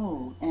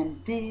removed,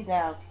 and be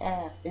thou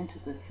cast into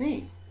the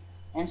sea,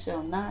 and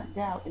shall not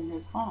doubt in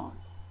his heart,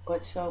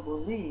 but shall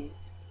believe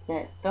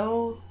that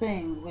those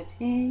things which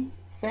he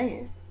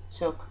saith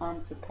shall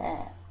come to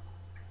pass,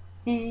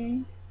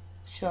 he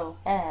shall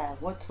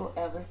have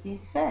whatsoever he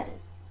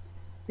saith.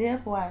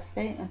 Therefore I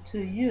say unto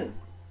you,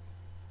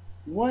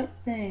 what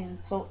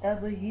things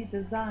soever ye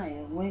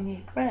desire when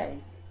ye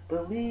pray,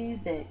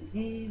 believe that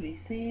ye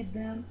receive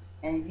them,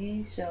 and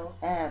ye shall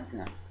have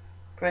them.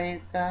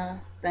 Praise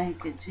God.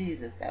 Thank you,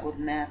 Jesus. That was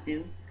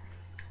Matthew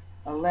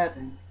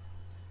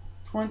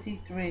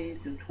 11:23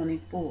 through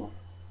 24.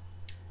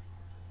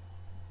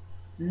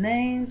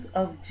 Names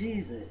of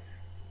Jesus.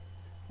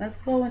 Let's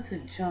go into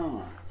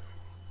John.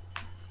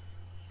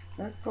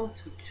 Let's go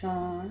to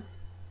John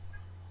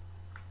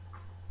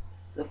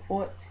the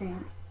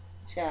 14th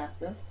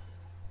chapter,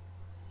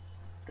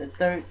 the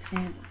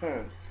 13th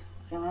verse.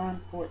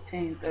 John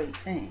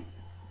 14:13.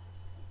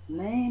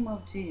 Name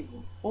of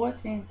Jesus.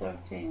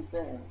 14:13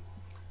 says,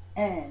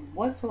 and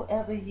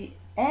whatsoever ye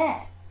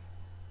ask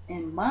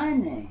in my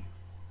name,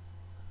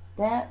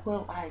 that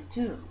will I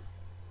do,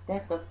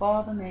 that the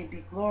Father may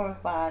be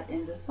glorified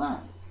in the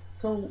Son.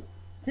 So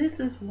this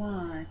is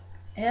why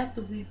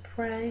after we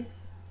pray,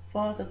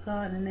 Father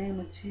God, in the name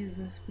of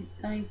Jesus, we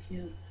thank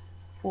you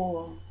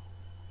for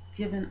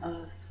giving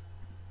us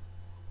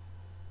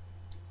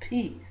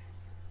peace.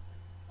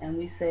 And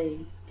we say,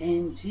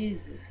 in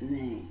Jesus'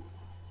 name,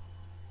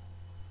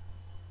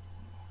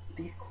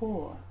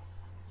 because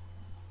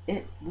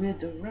we're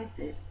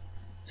directed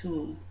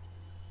to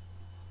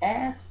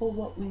ask for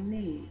what we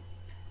need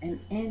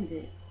and end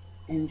it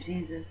in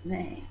Jesus'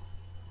 name.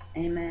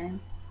 Amen.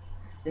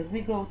 If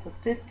we go to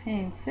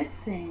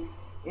 15:16,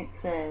 it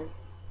says,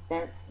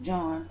 that's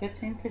John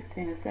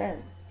 15:16, it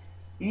says,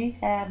 ye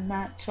have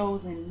not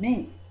chosen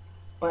me,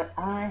 but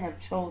I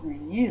have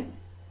chosen you,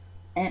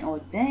 and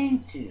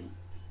ordained you,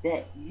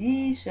 that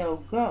ye shall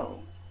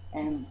go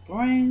and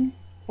bring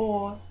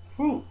forth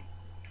fruit,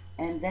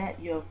 and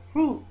that your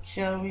fruit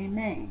shall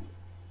remain,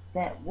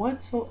 that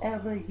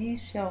whatsoever ye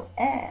shall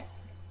ask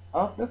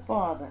of the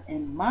Father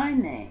in my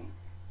name,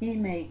 he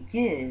may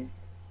give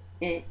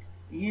it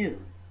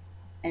you.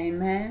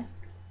 Amen.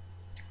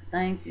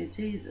 Thank you,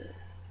 Jesus.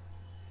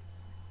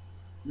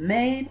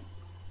 Made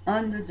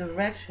under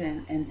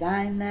direction and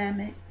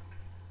dynamic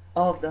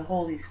of the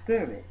Holy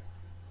Spirit.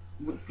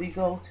 If we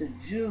go to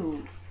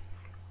Jude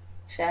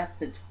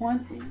chapter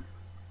 20,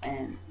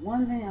 and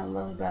one thing I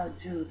love about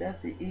Jude,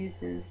 that's the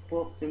easiest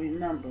book to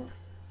remember,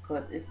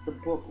 because it's the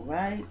book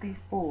right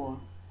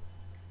before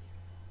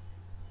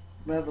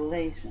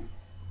Revelation.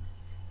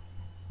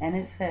 And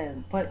it says,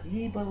 but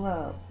ye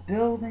beloved,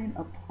 building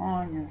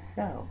upon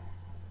yourself,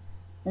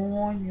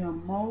 on your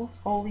most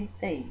holy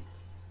faith,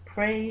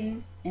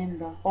 praying in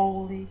the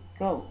Holy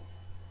Ghost.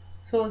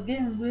 So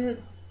again, we're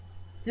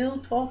still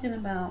talking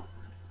about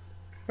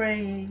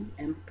praying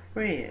and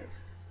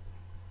prayers.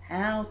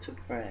 How to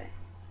pray.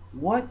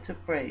 What to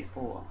pray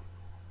for.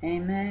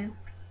 Amen.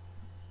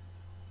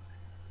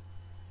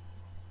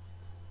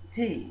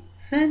 D.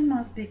 Sin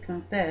must be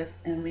confessed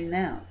and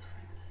renounced.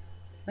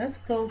 Let's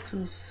go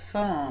to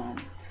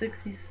Psalm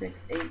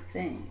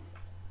 66:18.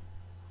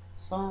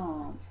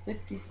 Psalm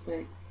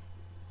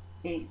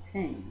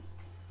 66:18.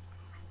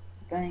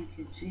 Thank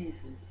you,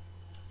 Jesus.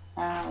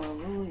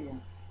 Hallelujah.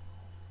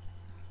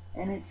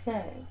 And it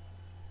says,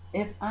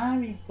 if I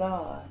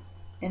regard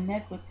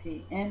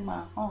iniquity in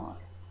my heart,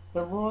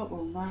 the Lord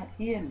will not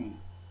hear me.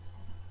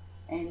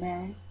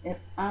 Amen. If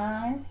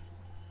I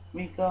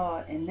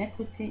regard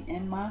iniquity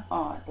in my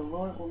heart, the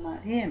Lord will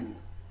not hear me.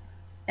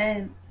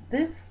 And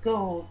this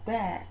goes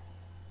back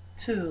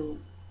to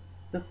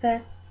the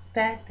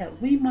fact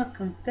that we must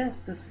confess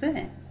the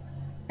sin.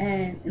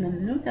 And in the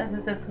New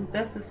Testament, it says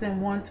confess the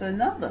sin one to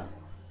another.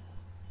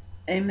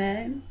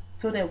 Amen.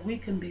 So that we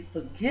can be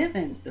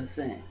forgiven the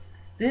sin.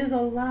 There's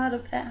a lot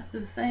of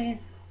pastors saying,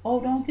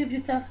 oh, don't give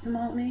your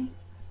testimony.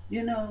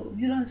 You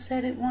done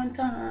said it one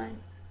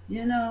time.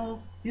 You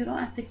don't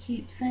have to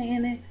keep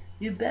saying it.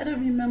 You better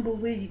remember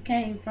where you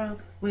came from,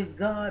 where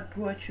God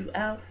brought you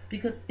out.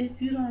 Because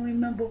if you don't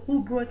remember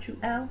who brought you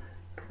out,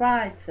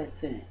 pride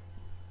sets in.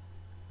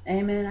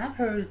 Amen. I've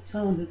heard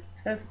some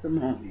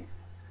testimonies,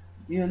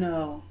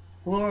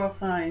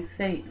 glorifying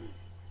Satan.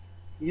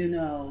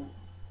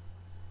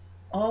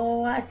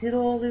 Oh, I did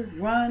all this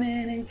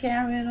running and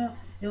carrying on.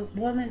 It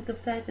wasn't the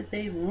fact that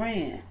they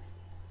ran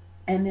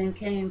and then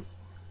came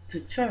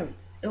to church.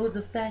 It was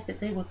the fact that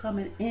they were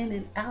coming in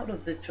and out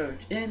of the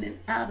church, in and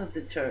out of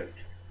the church.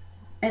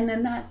 And they're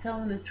not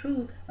telling the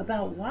truth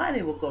about why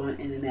they were going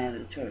in and out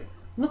of the church.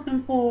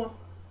 Looking for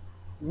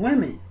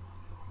women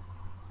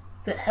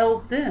to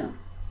help them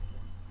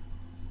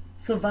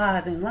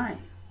survive in life.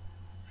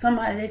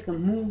 Somebody they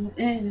can move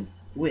in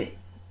with.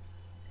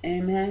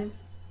 Amen.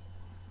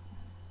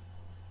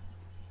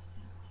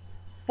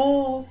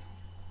 False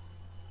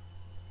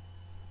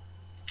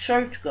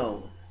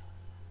churchgoers.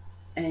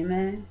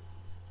 Amen.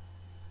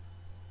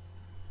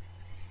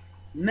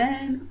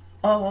 Men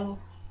of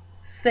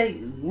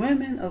Satan,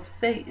 women of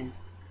Satan,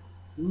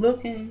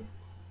 looking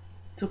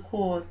to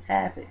cause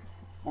havoc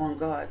on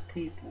God's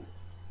people.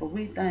 But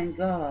we thank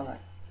God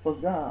for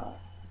God,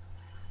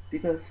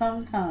 because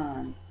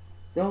sometimes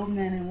those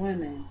men and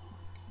women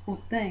who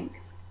think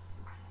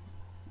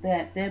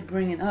that they're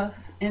bringing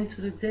us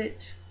into the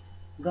ditch,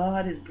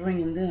 God is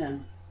bringing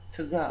them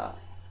to God.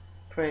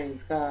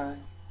 Praise God.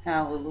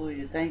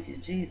 Hallelujah. Thank you,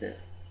 Jesus.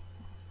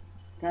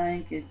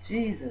 Thank you,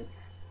 Jesus.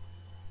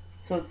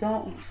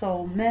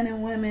 So men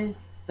and women,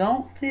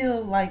 don't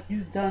feel like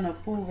you've done a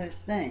foolish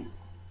thing.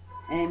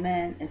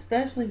 Amen.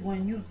 Especially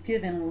when you've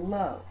given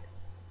love.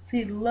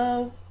 See,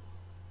 love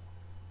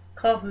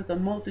covers a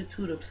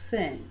multitude of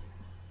sin.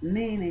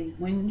 Meaning,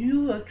 when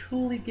you are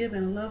truly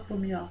giving love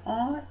from your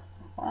heart,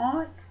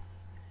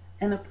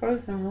 and a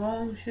person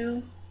wrongs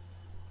you,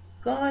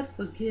 God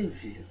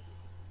forgives you.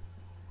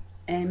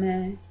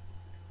 Amen.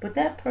 But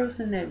that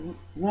person that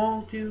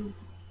wronged you,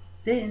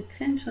 they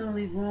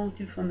intentionally wronged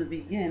you from the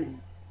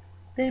beginning.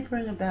 They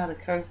bring about a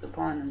curse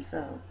upon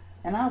themselves.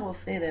 And I will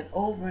say that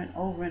over and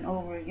over and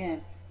over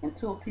again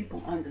until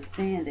people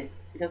understand it.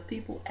 Because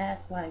people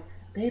act like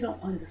they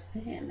don't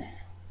understand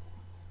that.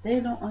 They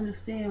don't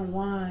understand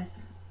why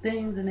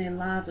things in their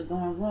lives are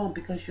going wrong,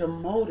 because your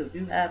motive,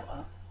 you have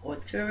a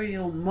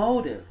ulterior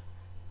motive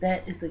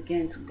that is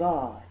against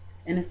God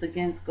and it's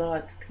against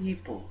God's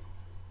people.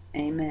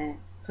 Amen.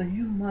 So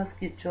you must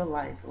get your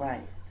life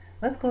right.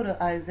 Let's go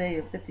to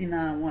Isaiah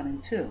 59, 1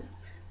 and 2.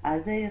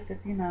 Isaiah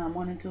 59,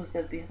 1 and 2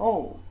 says,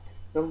 Behold,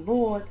 the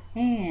Lord's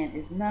hand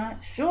is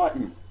not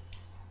shortened,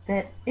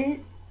 that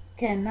it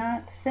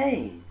cannot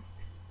save,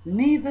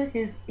 neither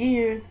his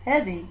ears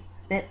heavy,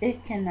 that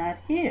it cannot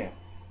hear.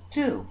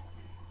 2.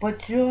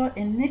 But your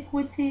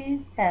iniquities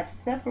have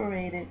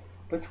separated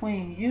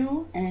between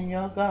you and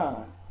your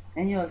God,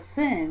 and your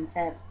sins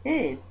have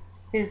hid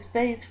his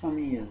face from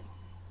you,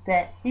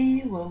 that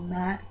he will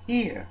not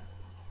hear.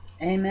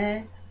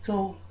 Amen.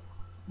 So,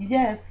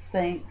 yes,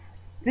 saints,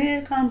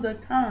 there comes a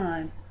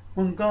time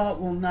when God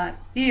will not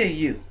hear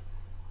you.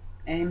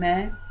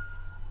 Amen.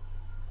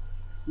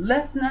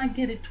 Let's not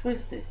get it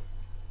twisted.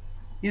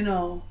 You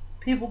know,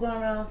 people go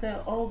around saying,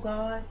 oh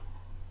God,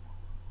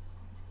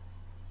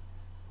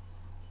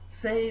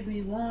 save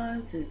me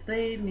once and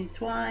save me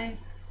twice.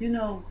 You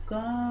know,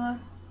 God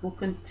will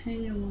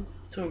continue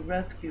to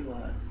rescue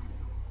us.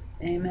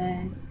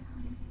 Amen.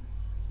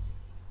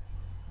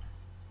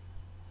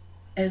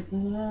 As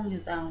long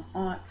as our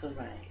hearts are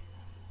right.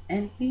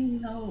 And he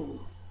knows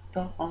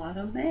the heart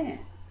of man.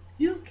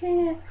 You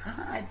can't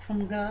hide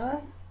from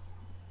God.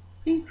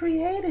 He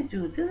created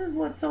you. This is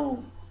what's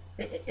so,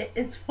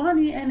 it's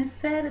funny and it's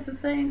sad at the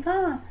same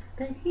time,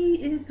 that he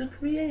is the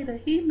creator.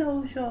 He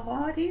knows your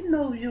heart. He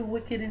knows you're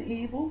wicked and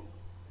evil.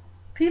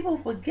 People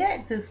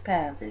forget this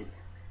passage.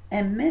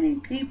 And many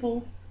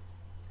people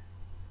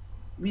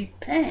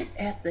repent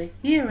after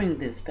hearing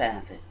this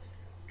passage.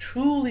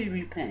 Truly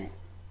repent.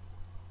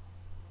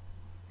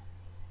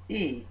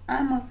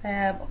 I must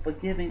have a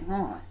forgiving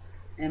heart.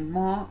 In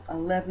Mark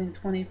 11,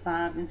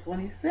 25 and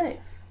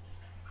 26.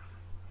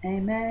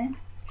 Amen.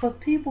 Because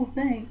people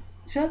think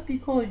just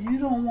because you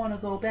don't want to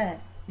go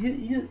back,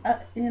 you know,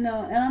 and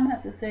I'm gonna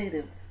have to say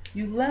this: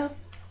 you left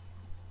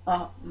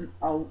a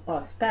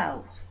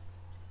spouse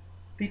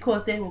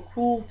because they were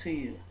cruel to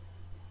you,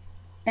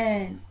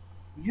 and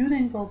you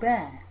didn't go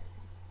back,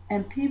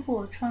 and people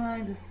are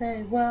trying to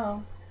say,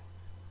 well,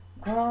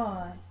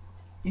 God,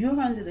 you're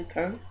under the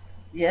curse.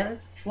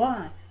 Yes.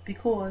 Why?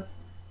 Because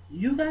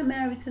you got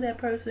married to that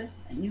person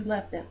and you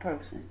left that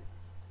person,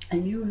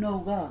 and you know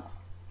God.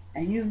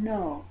 And you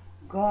know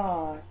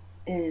God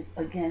is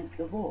against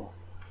divorce.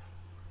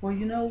 Well,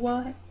 you know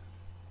what?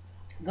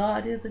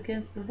 God is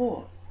against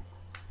divorce.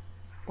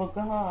 But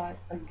God,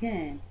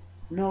 again,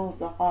 knows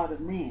the heart of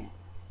man.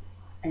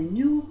 And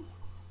you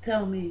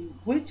tell me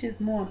which is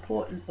more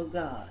important for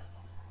God.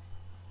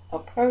 A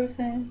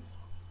person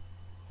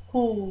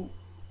who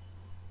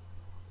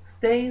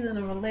stays in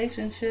a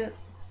relationship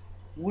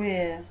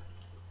where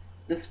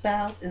the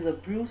spouse is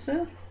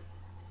abusive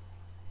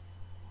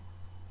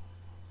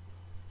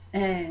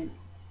and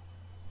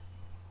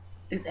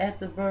is at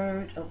the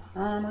verge of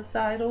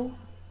homicidal,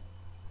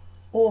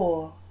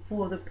 or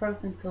for the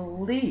person to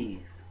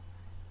leave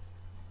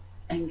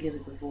and get a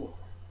divorce.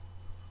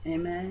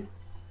 Amen.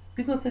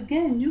 Because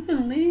again, you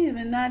can leave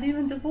and not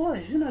even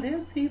divorce. You know,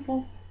 there's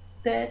people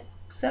that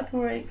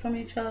separate from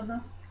each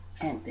other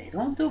and they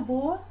don't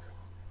divorce.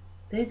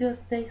 They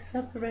just stay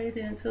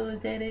separated until the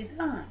day they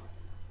die.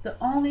 The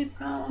only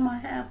problem I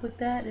have with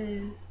that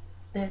is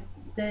that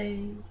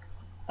they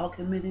are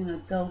committing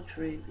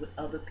adultery with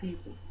other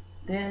people.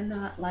 They're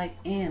not like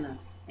Anna.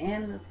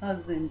 Anna's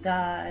husband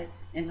died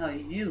in her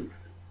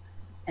youth.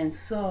 And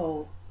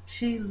so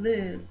she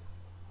lived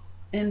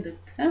in the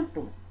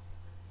temple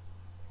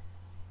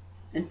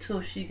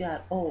until she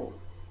got old,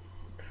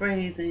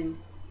 praising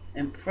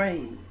and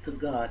praying to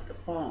God the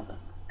Father.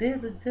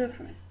 There's a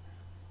difference.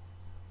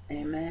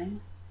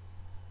 Amen.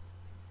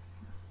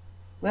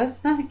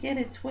 Let's not get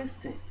it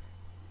twisted.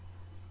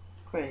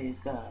 Praise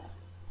God.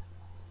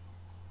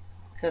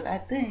 Because I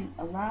think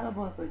a lot of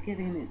us are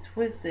getting it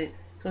twisted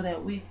so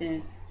that we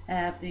can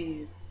have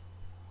these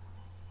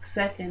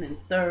second and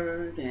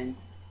third, and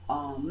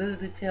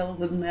Elizabeth Taylor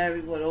was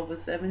married, over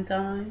 7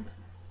 times?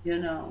 You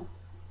know,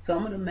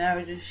 some of the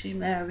marriages she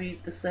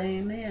married the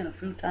same man a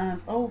few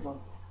times over.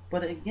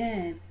 But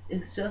again,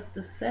 it's just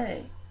to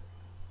say,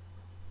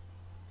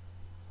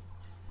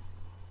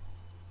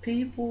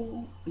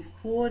 people,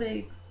 before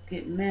they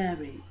get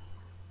married,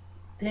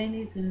 they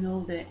need to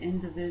know their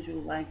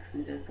individual likes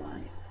and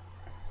dislikes.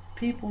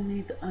 People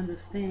need to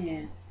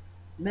understand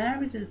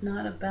marriage is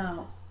not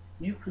about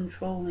you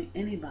controlling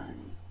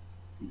anybody.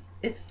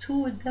 It's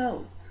 2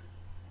 adults,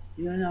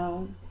 you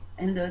know,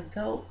 and the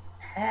adults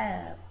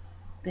have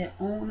their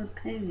own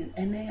opinion,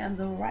 and they have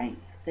the right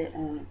to their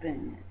own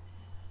opinion.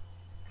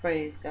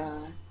 Praise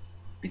God.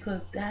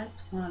 Because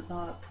that's why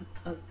God put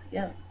us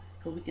together.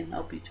 so we can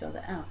help each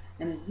other out.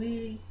 And if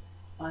we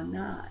are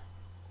not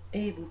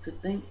able to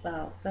think for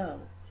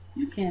ourselves,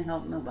 you can't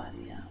help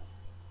nobody out.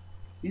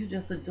 You're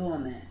just a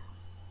doormat.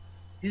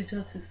 You're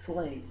just a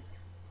slave.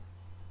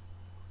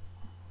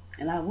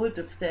 And I would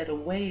have said a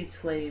wage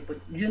slave, but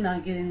you're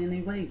not getting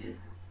any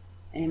wages.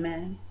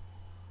 Amen.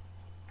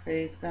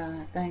 Praise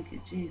God. Thank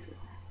you, Jesus.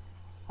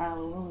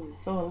 Hallelujah.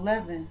 So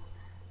 11,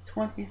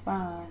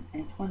 25,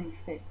 and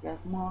 26.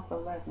 That's Mark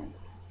 11,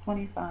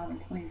 25,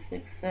 and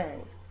 26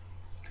 says,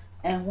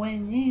 And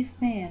when ye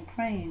stand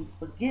praying,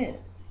 forgive,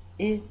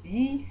 if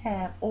ye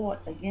have aught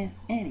against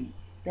any,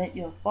 that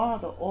your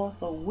Father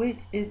also which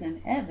is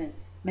in heaven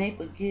may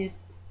forgive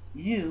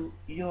you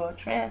your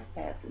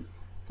trespasses.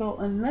 So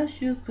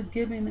unless you're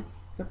forgiving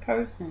the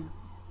person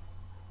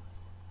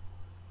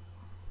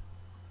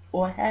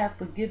or have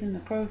forgiven the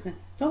person,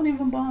 don't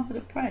even bother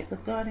to pray,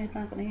 because God ain't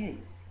not going to hear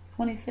you.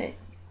 26.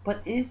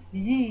 But if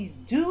ye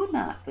do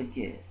not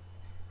forgive,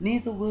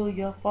 neither will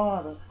your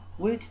Father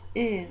which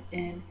is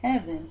in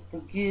heaven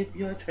forgive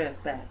your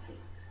trespasses.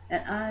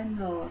 And I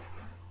know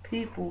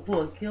people who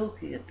are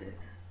guilty of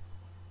this,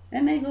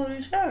 and they go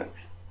to church.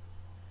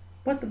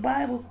 But the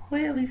Bible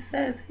clearly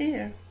says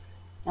here,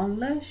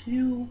 unless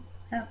you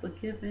have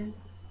forgiven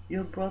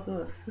your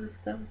brother or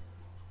sister,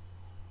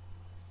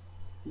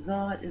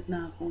 God is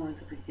not going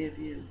to forgive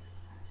you.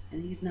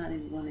 And he's not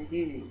even going to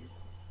hear you.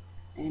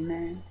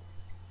 Amen.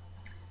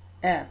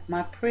 F.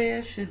 My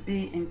prayers should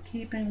be in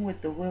keeping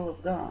with the will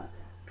of God.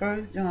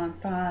 1 John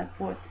 5,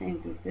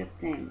 14 through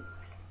 15.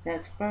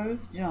 That's 1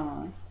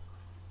 John.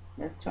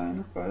 Let's turn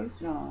to 1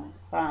 John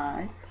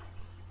 5.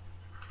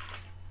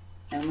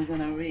 And we're going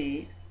to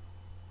read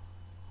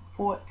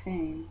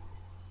 14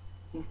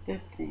 through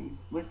 15,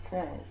 which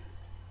says,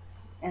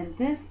 And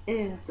this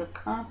is the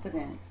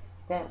confidence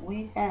that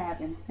we have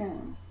in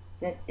him,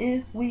 that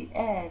if we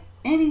ask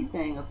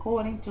anything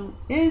according to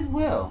his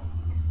will,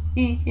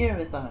 he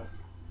heareth us.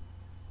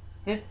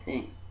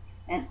 15.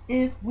 And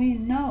if we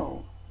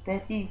know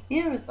that he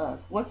heareth us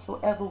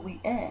whatsoever we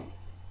ask,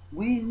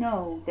 we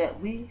know that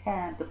we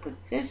have the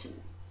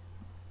petition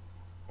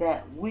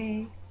that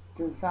we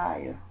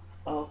desire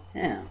of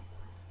him.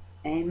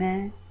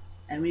 Amen.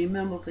 And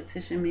remember,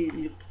 petition means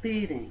you're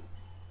pleading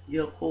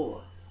your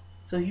cause.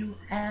 So you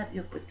have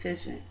your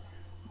petition.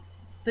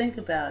 Think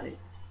about it.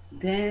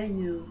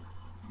 Daniel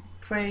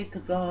prayed to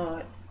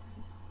God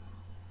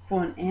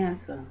for an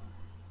answer,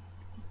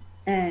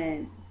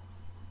 and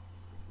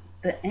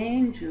the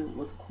angel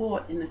was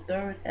caught in the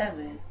third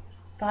heaven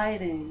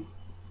fighting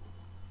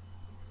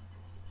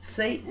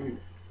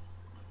Satan's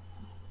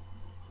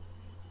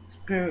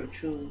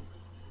spiritual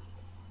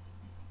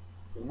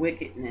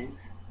wickedness,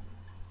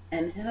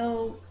 and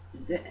held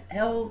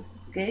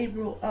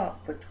Gabriel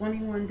up for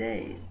 21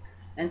 days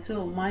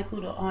until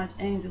Michael the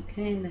archangel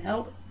came to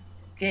help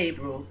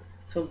Gabriel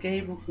so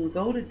Gabriel can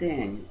go to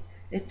Daniel.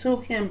 It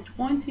took him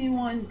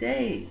 21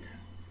 days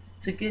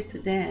to get to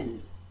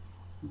Daniel,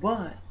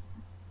 but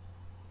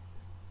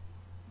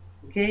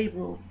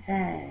Gabriel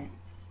had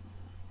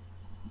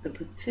the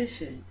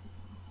petition,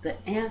 the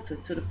answer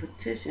to the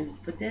petition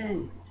for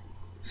Daniel.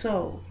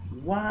 So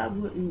why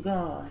wouldn't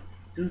God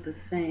do the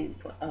same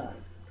for us?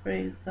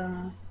 Praise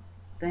God.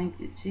 Thank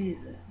you,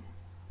 Jesus.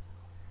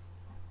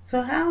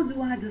 So how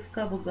do I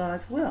discover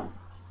God's will?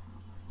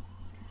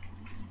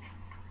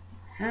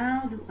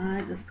 How do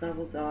I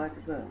discover God's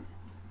will?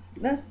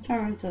 Let's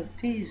turn to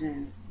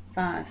Ephesians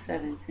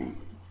 5:17.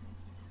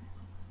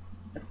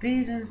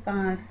 Ephesians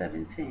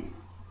 5:17,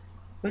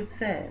 which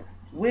says,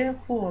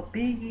 Wherefore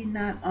be ye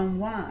not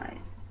unwise,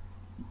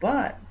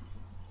 but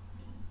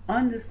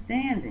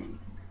understanding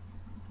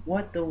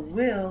what the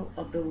will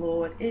of the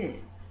Lord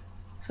is.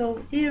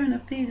 So here in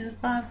Ephesians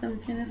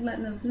 5:17 is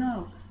letting us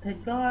know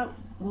that God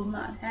will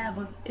not have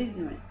us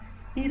ignorant.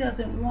 He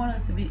doesn't want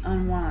us to be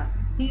unwise.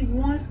 He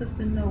wants us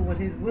to know what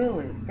his will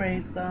is.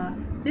 Praise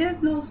God.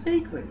 There's no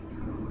secrets.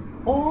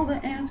 All the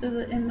answers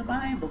are in the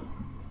Bible.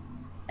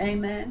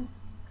 Amen.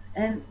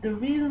 And the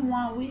reason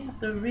why we have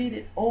to read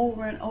it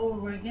over and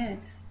over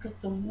again, because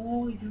the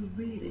more you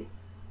read it,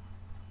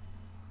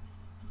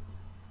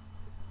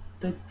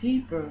 the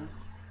deeper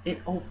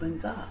it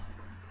opens up.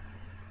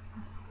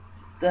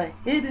 The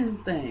hidden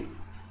things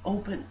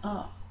open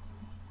up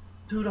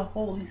through the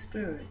Holy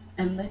Spirit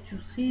and let you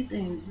see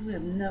things you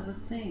have never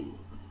seen,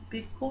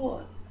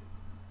 because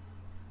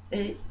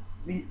it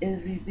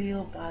is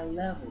revealed by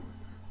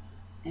levels.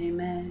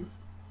 Amen.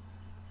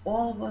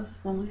 All of us,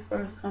 when we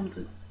first come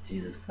to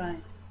Jesus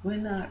Christ, we're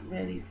not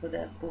ready for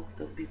that book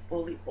to be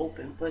fully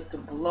open, but to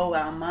blow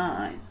our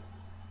minds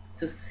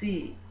to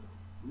see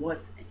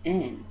what's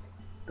in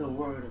the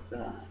Word of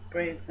God.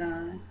 Praise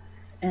God.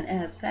 And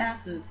as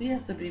pastors, we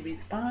have to be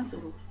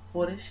responsible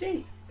for the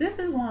sheep. This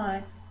is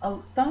why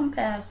some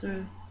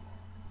pastors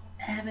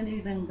haven't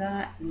even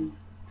gotten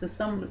to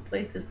some of the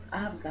places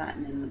I've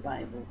gotten in the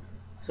Bible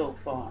so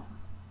far,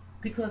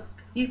 because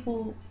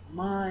people's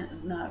mind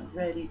is not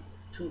ready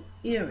to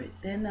hear it.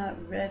 They're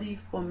not ready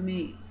for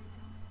me.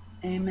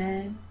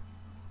 Amen.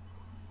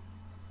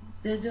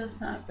 They're just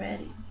not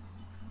ready.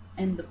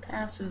 And the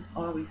pastors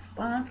are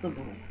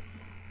responsible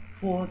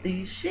for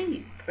these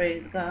sheep.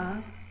 Praise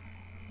God.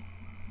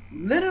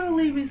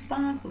 Literally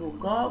responsible.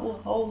 God will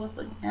hold us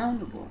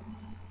accountable.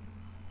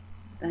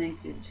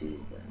 Thank you,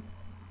 Jesus.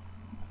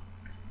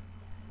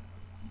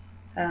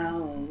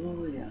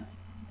 Hallelujah.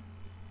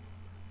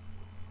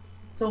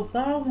 So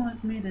God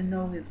wants me to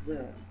know his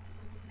will.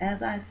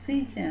 As I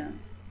seek him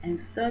and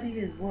study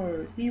his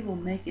word, he will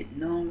make it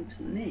known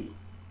to me.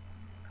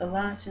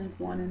 Colossians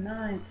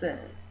 1:9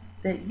 says,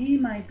 that ye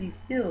might be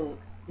filled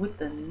with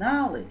the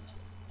knowledge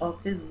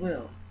of his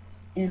will,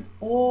 in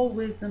all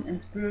wisdom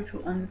and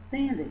spiritual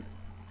understanding.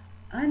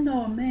 I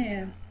know a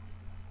man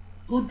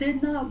who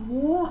did not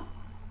want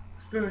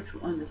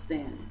spiritual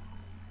understanding.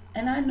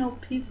 And I know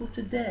people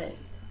today,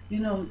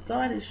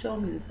 God has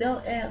shown me that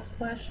they'll ask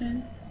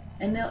questions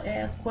and they'll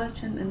ask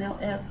questions and they'll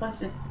ask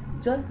questions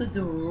just to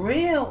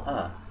derail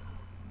us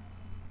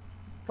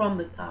from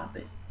the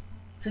topic,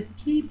 to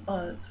keep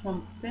us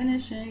from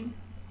finishing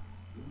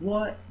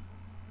what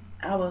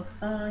our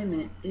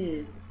assignment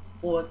is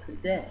for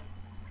today.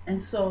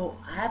 And so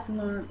I've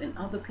learned, and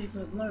other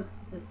people have learned,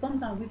 that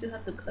sometimes we just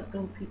have to cut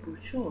those people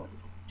short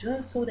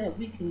just so that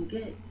we can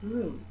get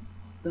through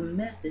the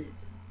message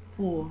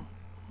for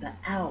the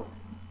hour,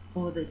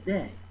 for the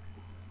day,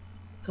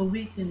 so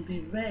we can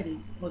be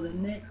ready for the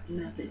next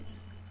message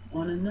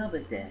on another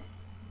day.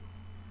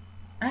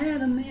 I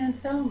had a man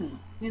tell me,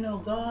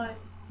 God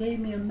gave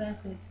me a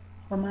message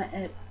from my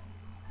ex,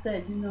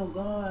 said,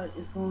 God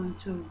is going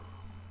to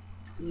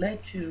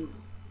let you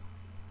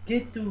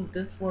get through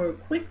this word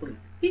quickly.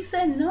 He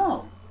said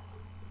no.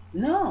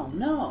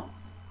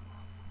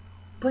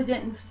 But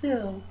yet and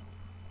still,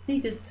 he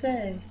could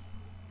say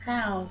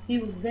how he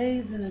was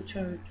raised in a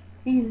church.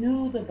 He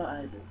knew the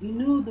Bible. He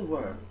knew the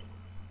word.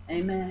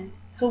 Amen.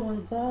 So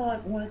when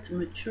God wanted to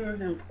mature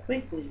him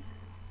quickly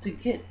to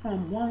get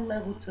from one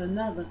level to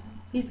another,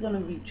 he's going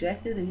to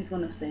reject it and he's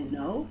going to say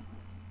no.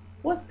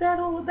 What's that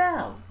all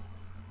about?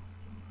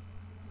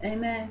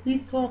 Amen.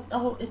 He's talked,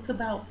 it's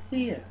about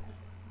fear.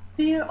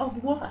 Fear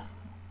of what?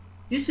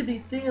 You should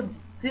be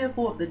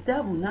fearful of the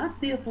devil, not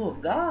fearful of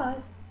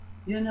God.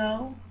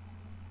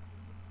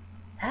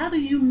 How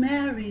do you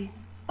marry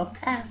a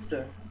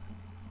pastor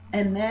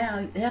and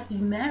now after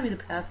you marry the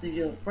pastor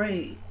you're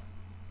afraid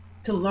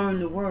to learn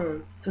the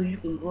word so you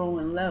can grow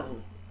in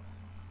level,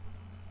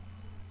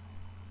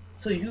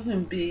 so you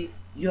can be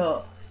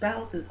your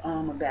spouse's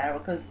armor bearer?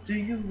 Because do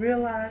you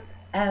realize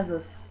as a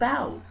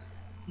spouse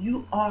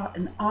you are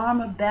an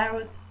armor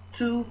bearer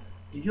to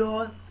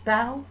your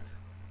spouse,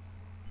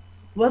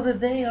 whether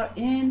they are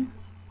in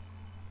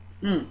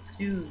the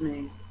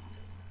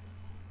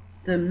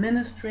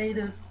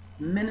administrative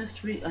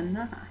ministry or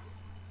not.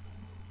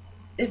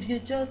 If you're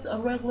just a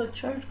regular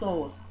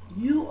churchgoer,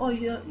 you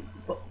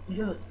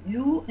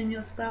and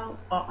your spouse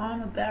are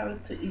armor bearers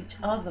to each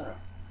other.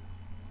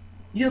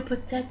 You're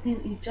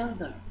protecting each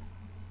other.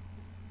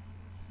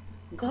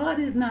 God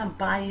is not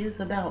biased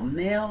about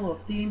male or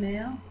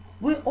female.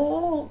 We're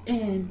all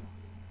in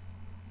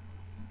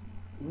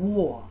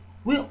war.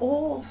 We're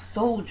all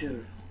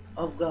soldiers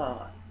of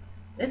God.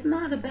 It's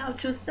not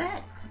about your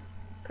sex.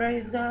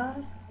 Praise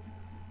God.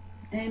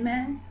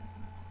 Amen.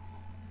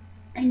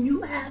 And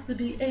you have to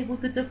be able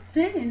to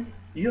defend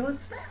your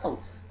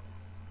spouse.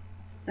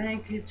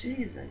 Thank you,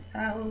 Jesus.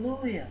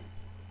 Hallelujah.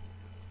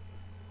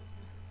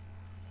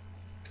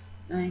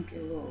 Thank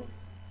you, Lord.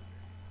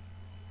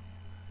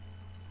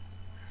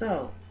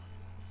 So,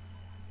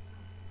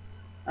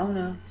 I want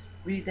to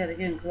read that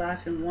again.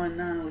 Colossians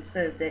 1:9, which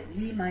says that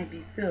ye might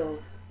be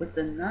filled with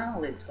the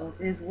knowledge of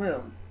his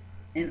will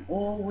in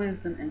all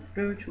wisdom and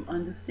spiritual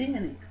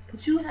understanding.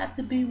 But you have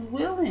to be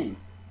willing.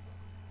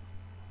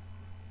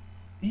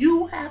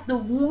 You have to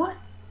want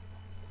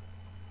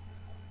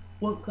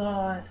what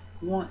God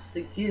wants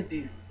to give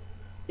you.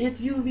 If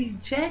you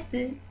reject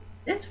it,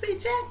 it's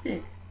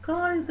rejected.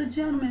 God is a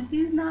gentleman.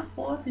 He's not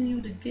forcing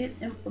you to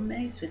get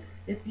information.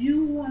 If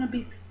you want to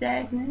be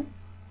stagnant,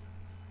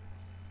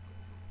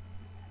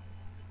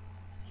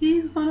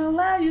 he's going to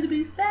allow you to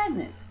be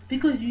stagnant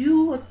because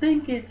you are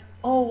thinking,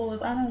 oh, well,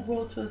 if I don't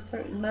grow to a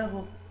certain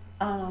level,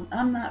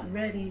 I'm not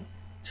ready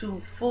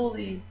to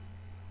fully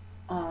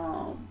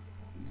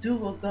do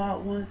what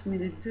God wants me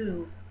to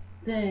do,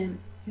 then,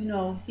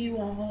 he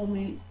won't hold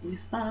me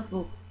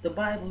responsible. The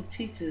Bible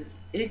teaches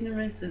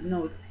ignorance is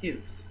no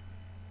excuse.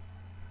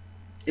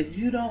 If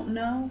you don't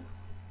know,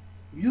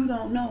 you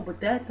don't know, but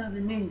that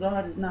doesn't mean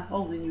God is not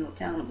holding you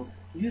accountable.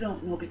 You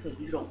don't know because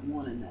you don't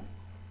want to know.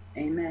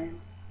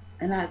 Amen.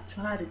 And I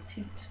try to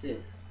teach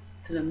this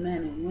to the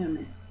men and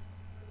women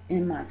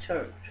in my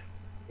church.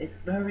 It's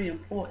very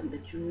important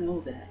that you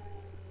know that,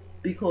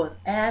 because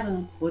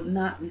Adam was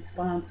not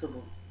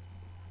responsible.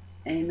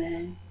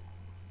 Amen.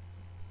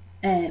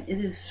 And it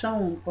is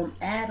shown from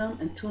Adam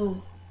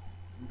until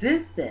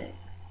this day,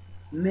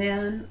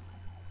 men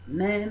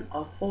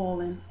are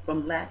falling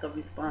from lack of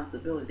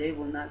responsibility. They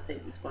will not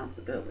take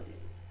responsibility.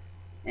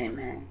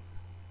 Amen.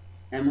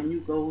 And when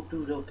you go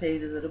through the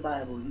pages of the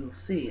Bible, you'll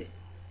see it.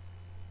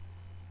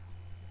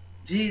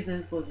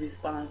 Jesus was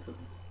responsible.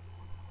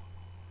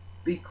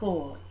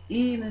 because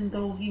even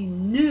though he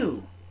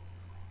knew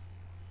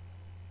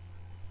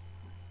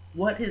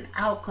what his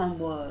outcome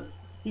was,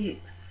 he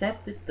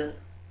accepted the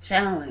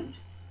challenge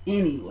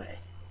anyway.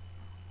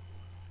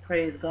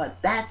 Praise God.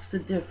 That's the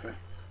difference.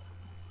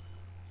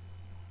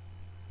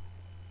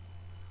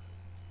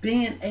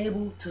 Being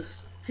able to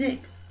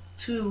stick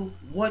to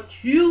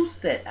what you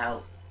set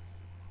out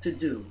to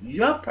do,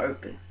 your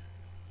purpose.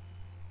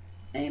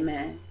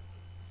 Amen.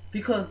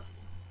 Because,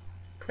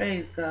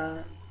 praise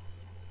God,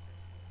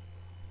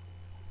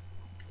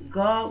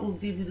 God will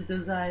give you the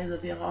desires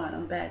of your heart.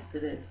 I'm back to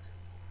this.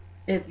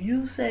 If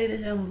you say to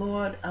him,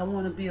 Lord, I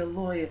want to be a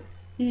lawyer,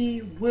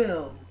 he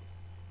will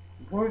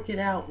work it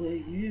out where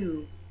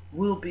you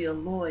will be a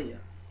lawyer.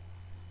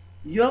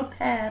 Your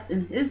path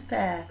and his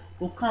path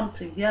will come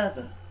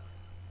together,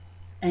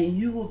 and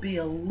you will be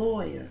a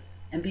lawyer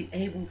and be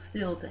able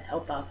still to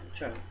help out the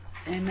church.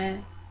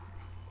 Amen.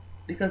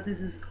 Because this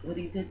is what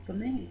he did for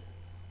me.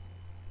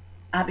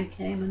 I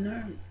became a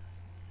nurse,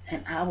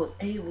 and I was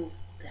able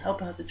to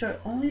help out the church.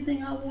 Only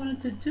thing I wanted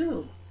to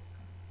do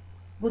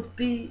was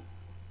be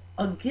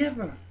a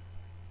giver,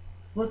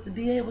 was to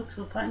be able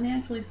to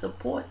financially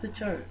support the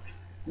church,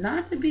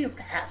 not to be a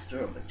pastor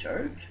of a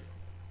church.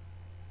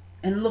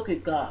 And look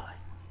at God.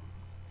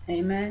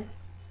 Amen.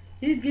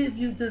 He gives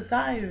you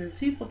desires.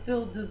 He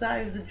fulfills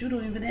desires that you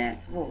don't even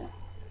ask for.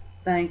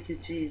 Thank you,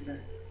 Jesus.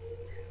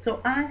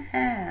 So I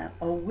have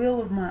a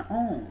will of my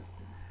own.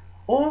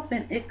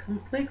 Often it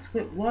conflicts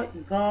with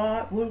what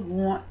God would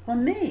want for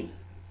me.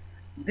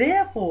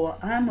 Therefore,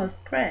 I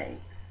must pray,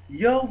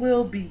 your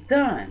will be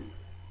done.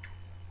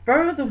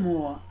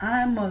 Furthermore,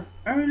 I must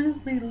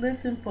earnestly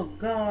listen for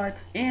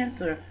God's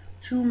answer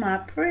to my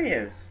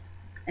prayers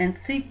and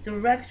seek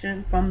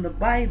direction from the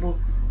Bible,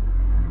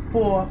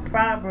 for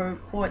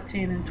Proverbs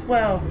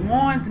 14:12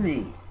 warns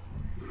me,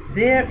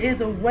 there is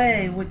a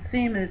way which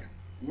seemeth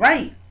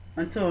right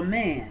unto a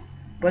man,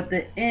 but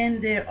the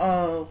end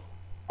thereof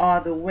are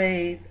the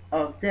ways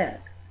of death.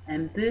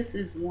 And this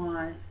is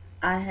why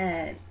I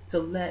had to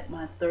let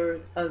my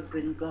third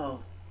husband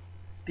go,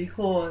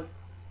 because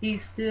he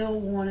still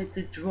wanted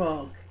to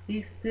drug.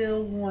 He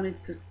still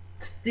wanted to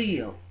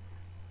steal.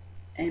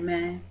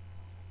 Amen.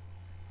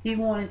 He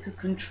wanted to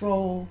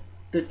control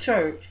the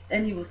church,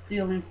 and he was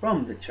stealing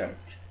from the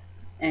church.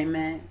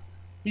 Amen.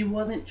 He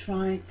wasn't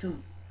trying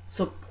to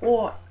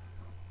support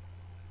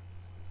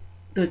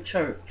the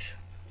church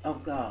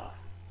of God.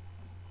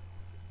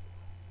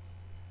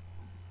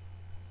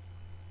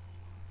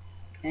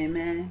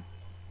 Amen.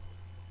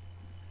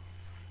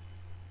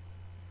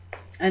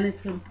 And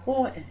it's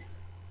important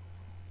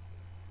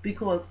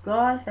because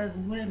God has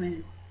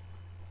women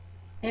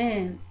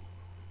in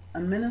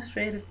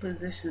administrative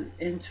positions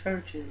in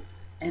churches,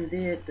 and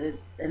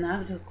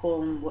I just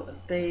call them a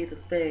spade a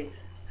spade.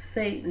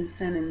 Satan is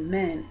sending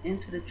men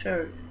into the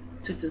church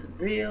to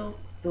derail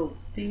the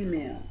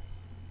females.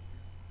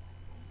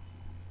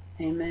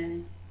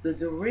 Amen. To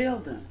derail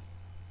them.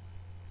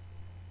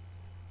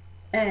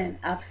 And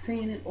I've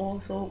seen it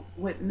also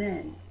with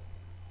men,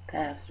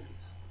 pastors.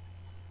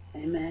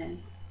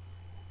 Amen.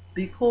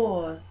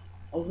 Because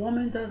a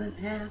woman doesn't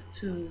have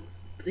to.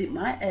 See,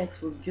 my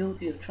ex was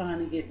guilty of trying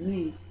to get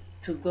me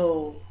to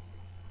go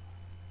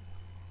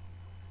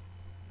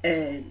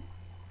and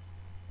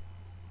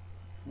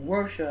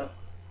worship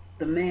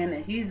the man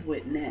that he's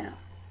with now.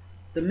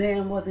 The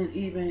man wasn't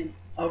even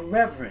a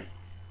reverend,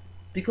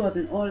 because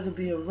in order to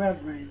be a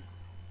reverend,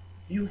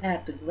 you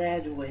have to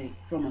graduate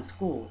from a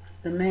school.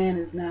 The man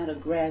is not a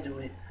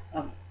graduate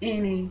of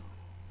any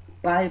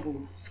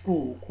Bible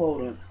school,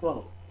 quote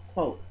unquote.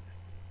 Quote.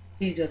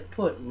 He just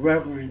put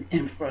reverend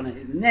in front of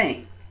his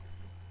name.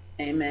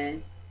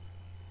 Amen.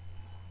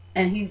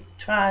 And he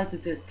tried to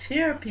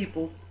deter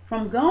people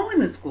from going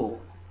to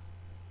school.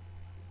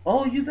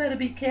 Oh, you better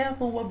be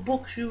careful what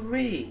books you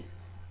read.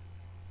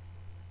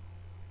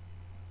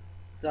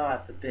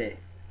 God forbid.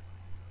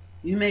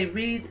 You may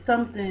read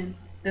something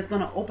that's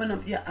going to open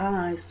up your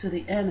eyes to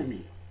the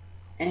enemy.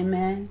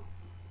 Amen.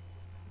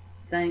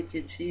 Thank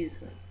you,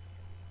 Jesus.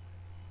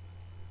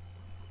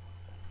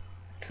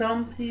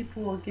 Some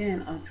people,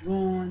 again, are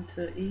drawn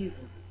to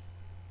evil.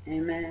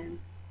 Amen.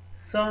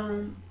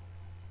 Some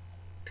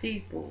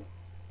people,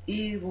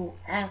 evil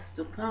has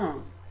to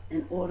come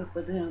in order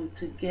for them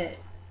to get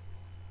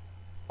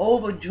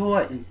over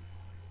Jordan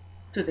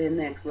to their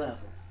next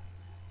level.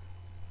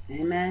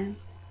 Amen.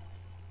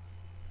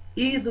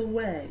 Either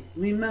way,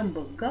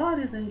 remember, God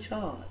is in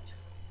charge.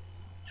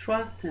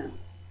 Trust him.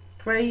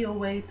 Pray your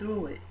way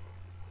through it.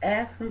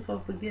 Ask him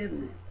for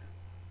forgiveness.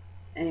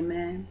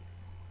 Amen.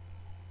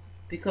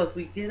 Because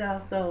we get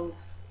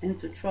ourselves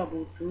into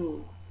trouble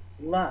through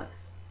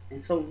lust.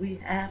 And so we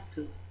have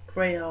to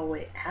pray our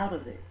way out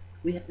of it.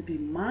 We have to be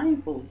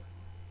mindful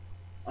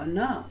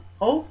enough.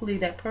 Hopefully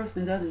that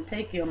person doesn't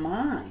take your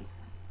mind.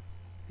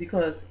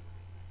 Because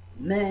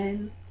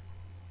men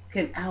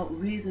can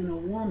out-reason a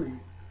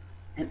woman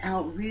and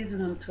out-reason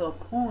them to a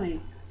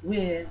point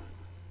where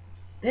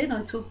they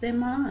done took their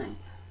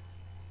minds.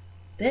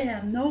 They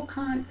have no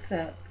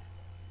concept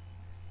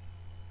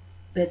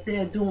that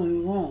they're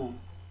doing wrong.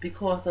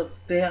 because of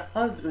their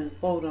husband,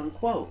 quote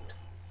unquote,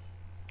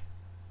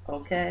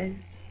 okay,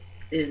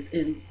 is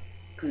in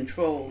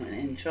control and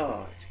in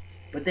charge.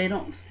 But they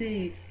don't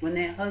see when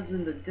their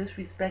husbands are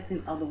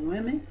disrespecting other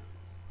women,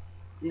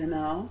 you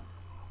know,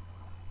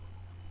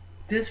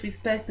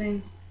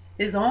 disrespecting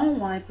his own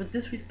wife, but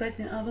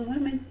disrespecting other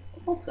women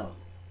also.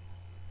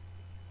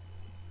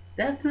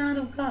 That's not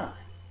of God.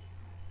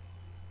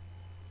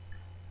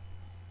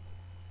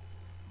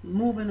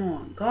 Moving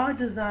on. God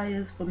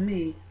desires for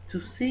me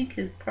to seek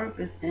his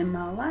purpose in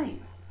my life.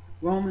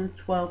 Romans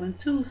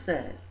 12:2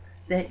 says,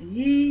 that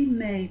ye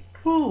may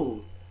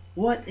prove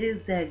what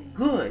is that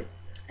good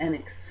and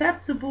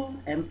acceptable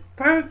and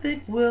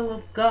perfect will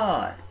of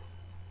God.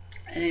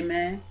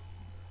 Amen.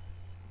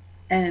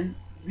 And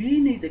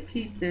we need to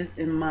keep this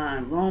in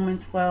mind.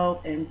 Romans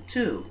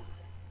 12:2.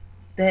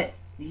 That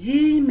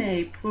ye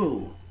may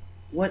prove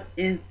what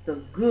is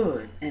the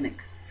good and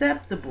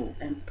acceptable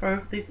and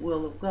perfect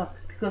will of God.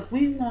 Because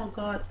we want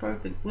God's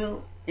perfect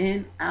will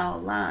in our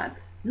lives.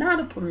 Not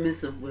a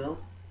permissive will,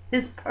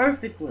 his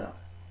perfect will.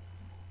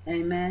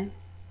 Amen.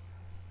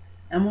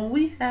 And when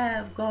we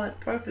have God's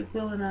perfect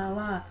will in our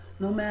lives,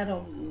 no matter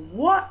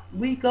what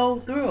we go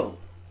through,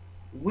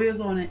 we're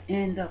going to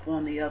end up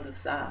on the other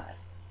side.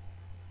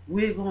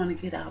 We're going to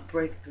get our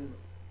breakthrough.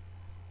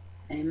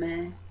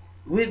 Amen.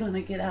 We're going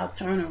to get our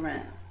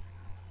turnaround.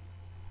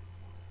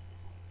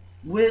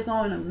 We're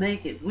going to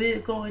make it. We're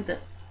going to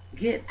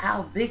get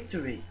our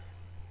victory.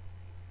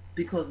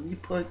 Because we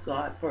put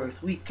God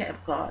first. We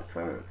kept God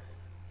first.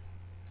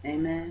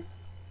 Amen.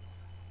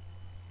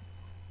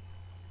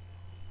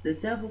 The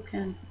devil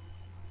can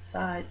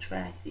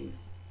sidetrack you.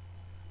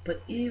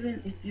 But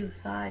even if you're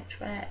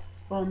sidetracked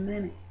for a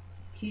minute,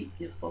 keep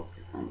your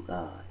focus on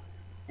God.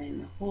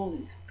 And the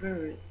Holy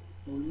Spirit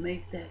will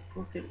make that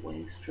crooked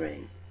way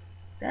straight.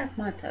 That's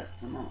my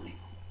testimony.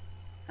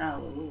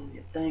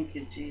 Hallelujah. Thank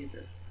you,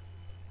 Jesus.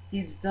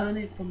 He's done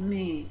it for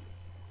me.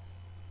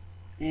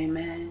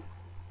 Amen.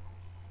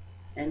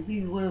 And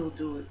he will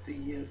do it for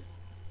you.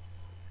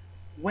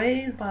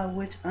 Ways by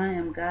which I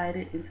am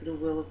guided into the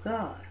will of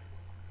God.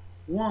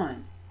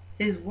 1.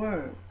 His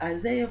word.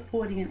 Isaiah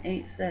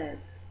 40:8 says,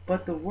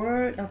 but the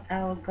word of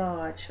our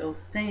God shall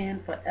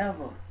stand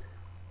forever.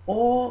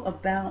 All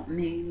about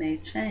me may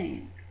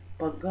change,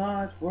 but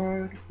God's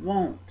word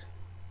won't.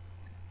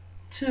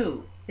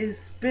 2. His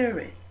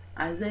spirit.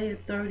 Isaiah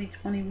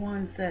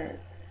 30:21 says,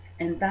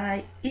 and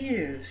thy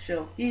ears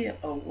shall hear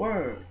a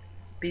word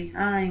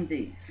behind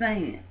thee,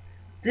 saying,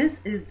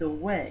 this is the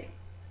way,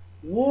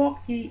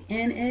 walk ye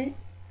in it,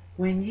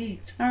 when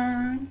ye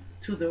turn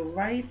to the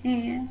right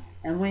hand,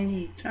 and when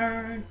ye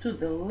turn to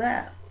the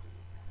left.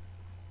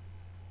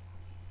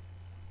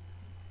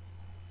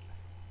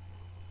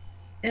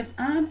 If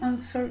I'm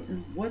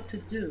uncertain what to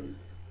do,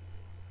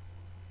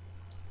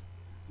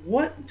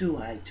 what do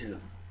I do?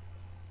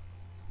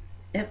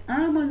 If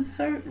I'm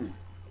uncertain,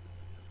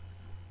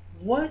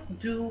 what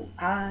do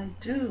I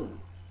do?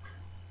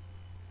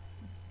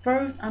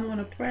 First, I'm going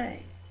to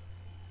pray.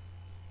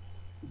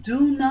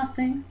 Do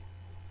nothing.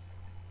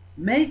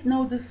 Make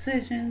no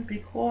decision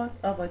because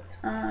of a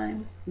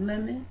time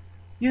limit.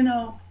 You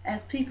know,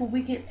 as people,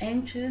 we get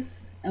anxious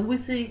and we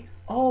say,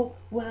 oh,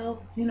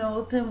 well, you know,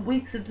 it's been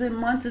weeks, it's been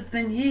months, it's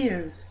been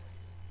years.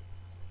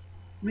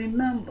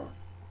 Remember,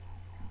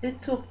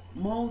 it took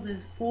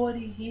Moses 40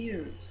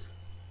 years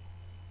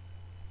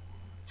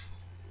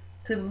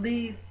to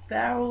leave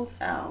Pharaoh's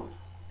house,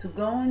 to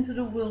go into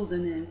the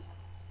wilderness,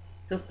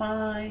 to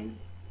find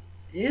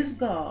his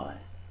God.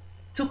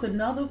 Took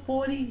another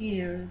 40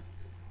 years.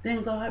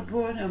 Then God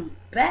brought him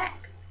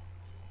back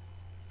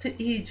to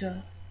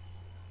Egypt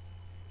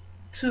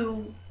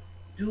to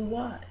do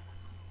what?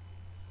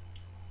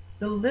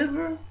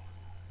 Deliver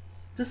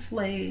the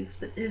slaves,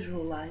 the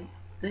Israelites,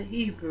 the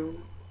Hebrews,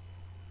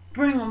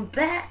 bring them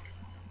back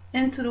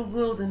into the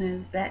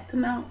wilderness, back to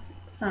Mount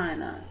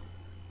Sinai.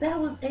 That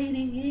was 80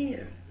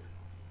 years.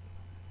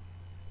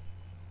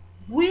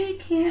 We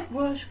can't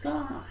rush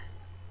God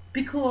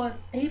because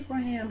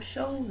Abraham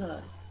shows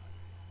us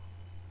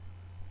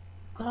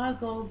God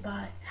goes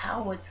by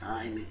our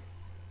timing.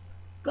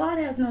 God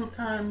has no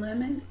time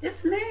limit.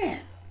 It's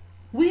man.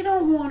 We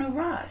don't want to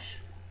rush.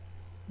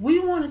 We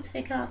want to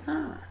take our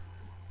time.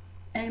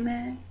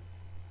 Amen.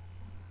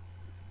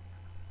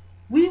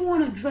 We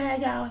want to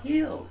drag our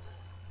heels.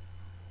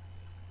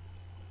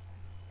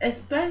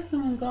 Especially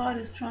when God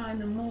is trying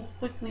to move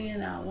quickly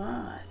in our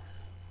lives.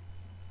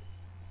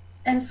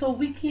 And so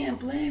we can't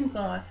blame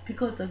God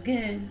because,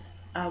 again,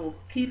 I will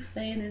keep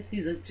saying this,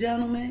 he's a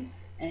gentleman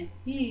and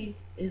he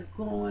is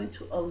going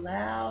to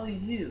allow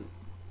you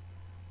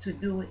to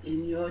do it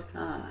in your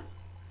time.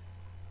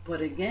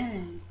 But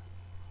again,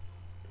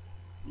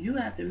 you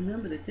have to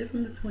remember the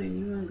difference between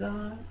you and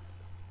God.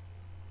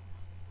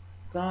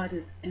 God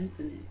is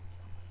infinite.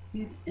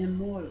 He's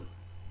immortal.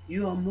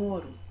 You are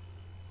mortal.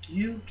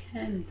 You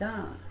can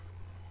die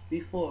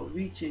before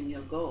reaching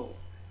your goal.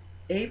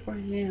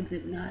 Abraham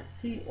did not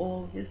see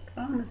all his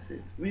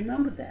promises.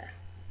 Remember that.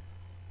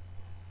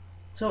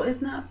 So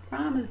it's not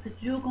promised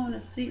that you're going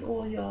to see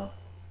all your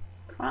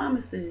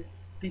promises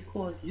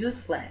because you're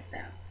slacked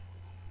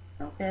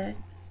out. Okay?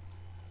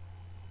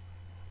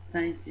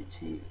 Thank you,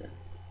 Jesus.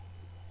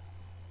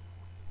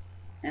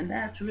 And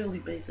that's really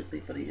basically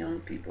for the young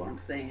people I'm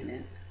saying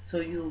it, so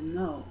you'll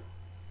know.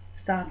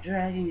 Stop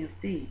dragging your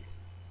feet.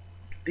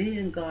 Be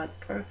in God's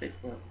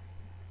perfect will.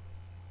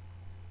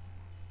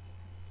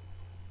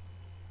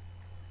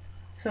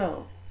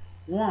 So,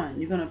 1,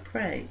 you're going to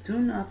pray. Do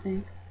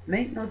nothing.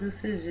 Make no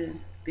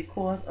decision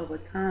because of a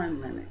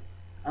time limit.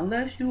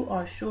 Unless you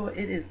are sure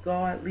it is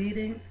God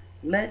leading,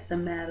 let the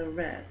matter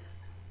rest.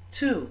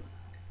 2,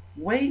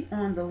 wait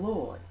on the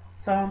Lord.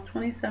 Psalm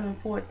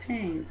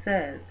 27:14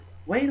 says,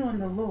 wait on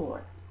the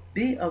Lord.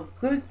 Be of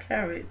good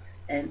courage,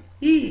 and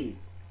he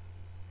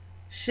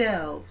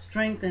shall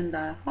strengthen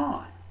thy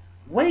heart.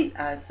 Wait,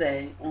 I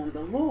say, on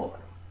the Lord.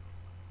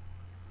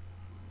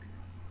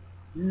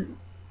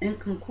 In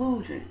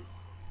conclusion,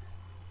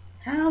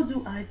 how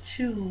do I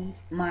choose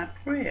my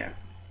prayer?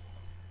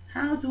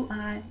 How do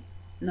I,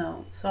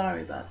 no,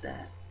 sorry about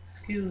that.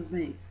 Excuse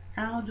me.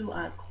 How do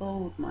I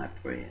close my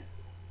prayer?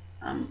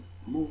 I'm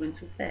moving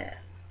too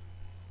fast.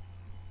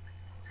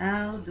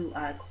 How do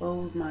I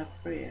close my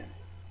prayer?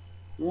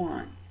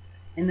 1,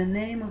 in the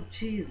name of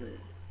Jesus.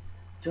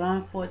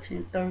 John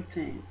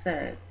 14:13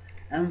 says,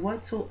 and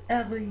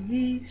whatsoever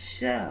ye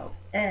shall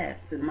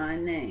ask in my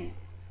name,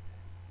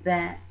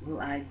 that will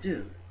I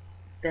do,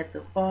 that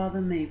the Father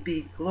may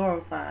be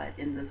glorified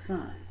in the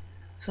Son.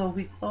 So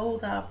we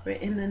close our prayer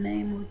in the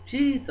name of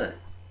Jesus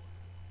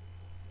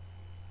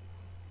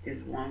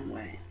is one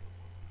way.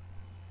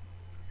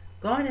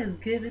 God has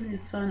given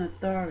his Son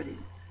authority.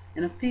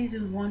 In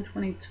Ephesians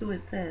 1:22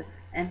 it says,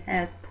 and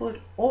has put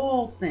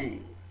all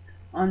things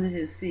under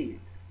his feet,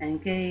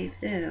 and gave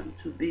him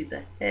to be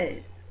the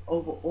head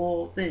over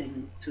all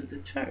things to the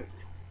church.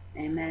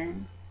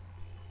 Amen.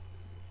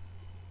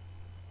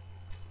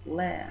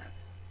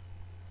 Last,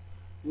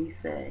 we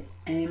say,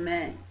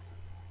 amen.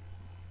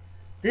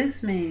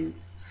 This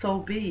means, so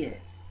be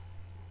it.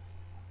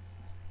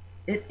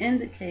 It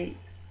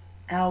indicates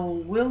our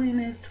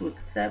willingness to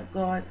accept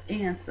God's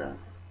answer,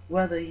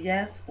 whether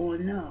yes or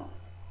no.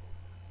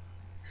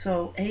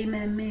 So,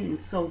 amen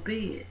means, so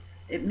be it.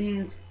 It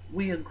means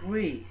we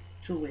agree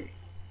to it.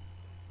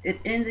 It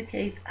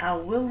indicates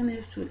our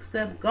willingness to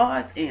accept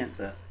God's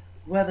answer,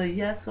 whether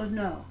yes or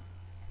no.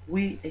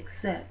 We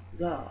accept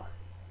God.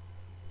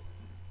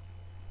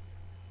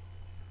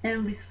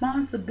 And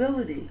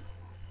responsibility,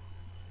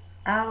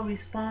 our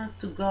response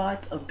to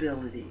God's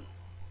ability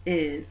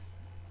is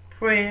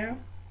prayer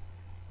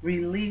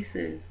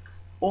releases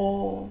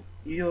all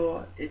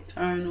your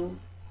eternal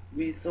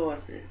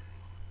resources.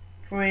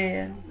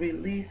 Prayer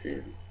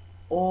releases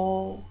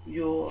all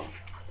your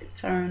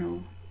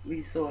eternal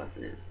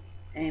resources.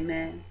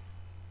 Amen.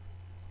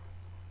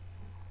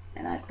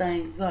 And I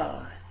thank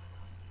God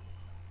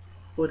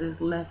for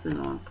this lesson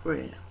on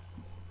prayer.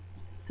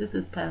 This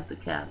is Pastor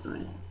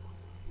Catherine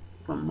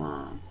from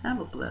Mom. Have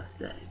a blessed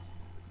day.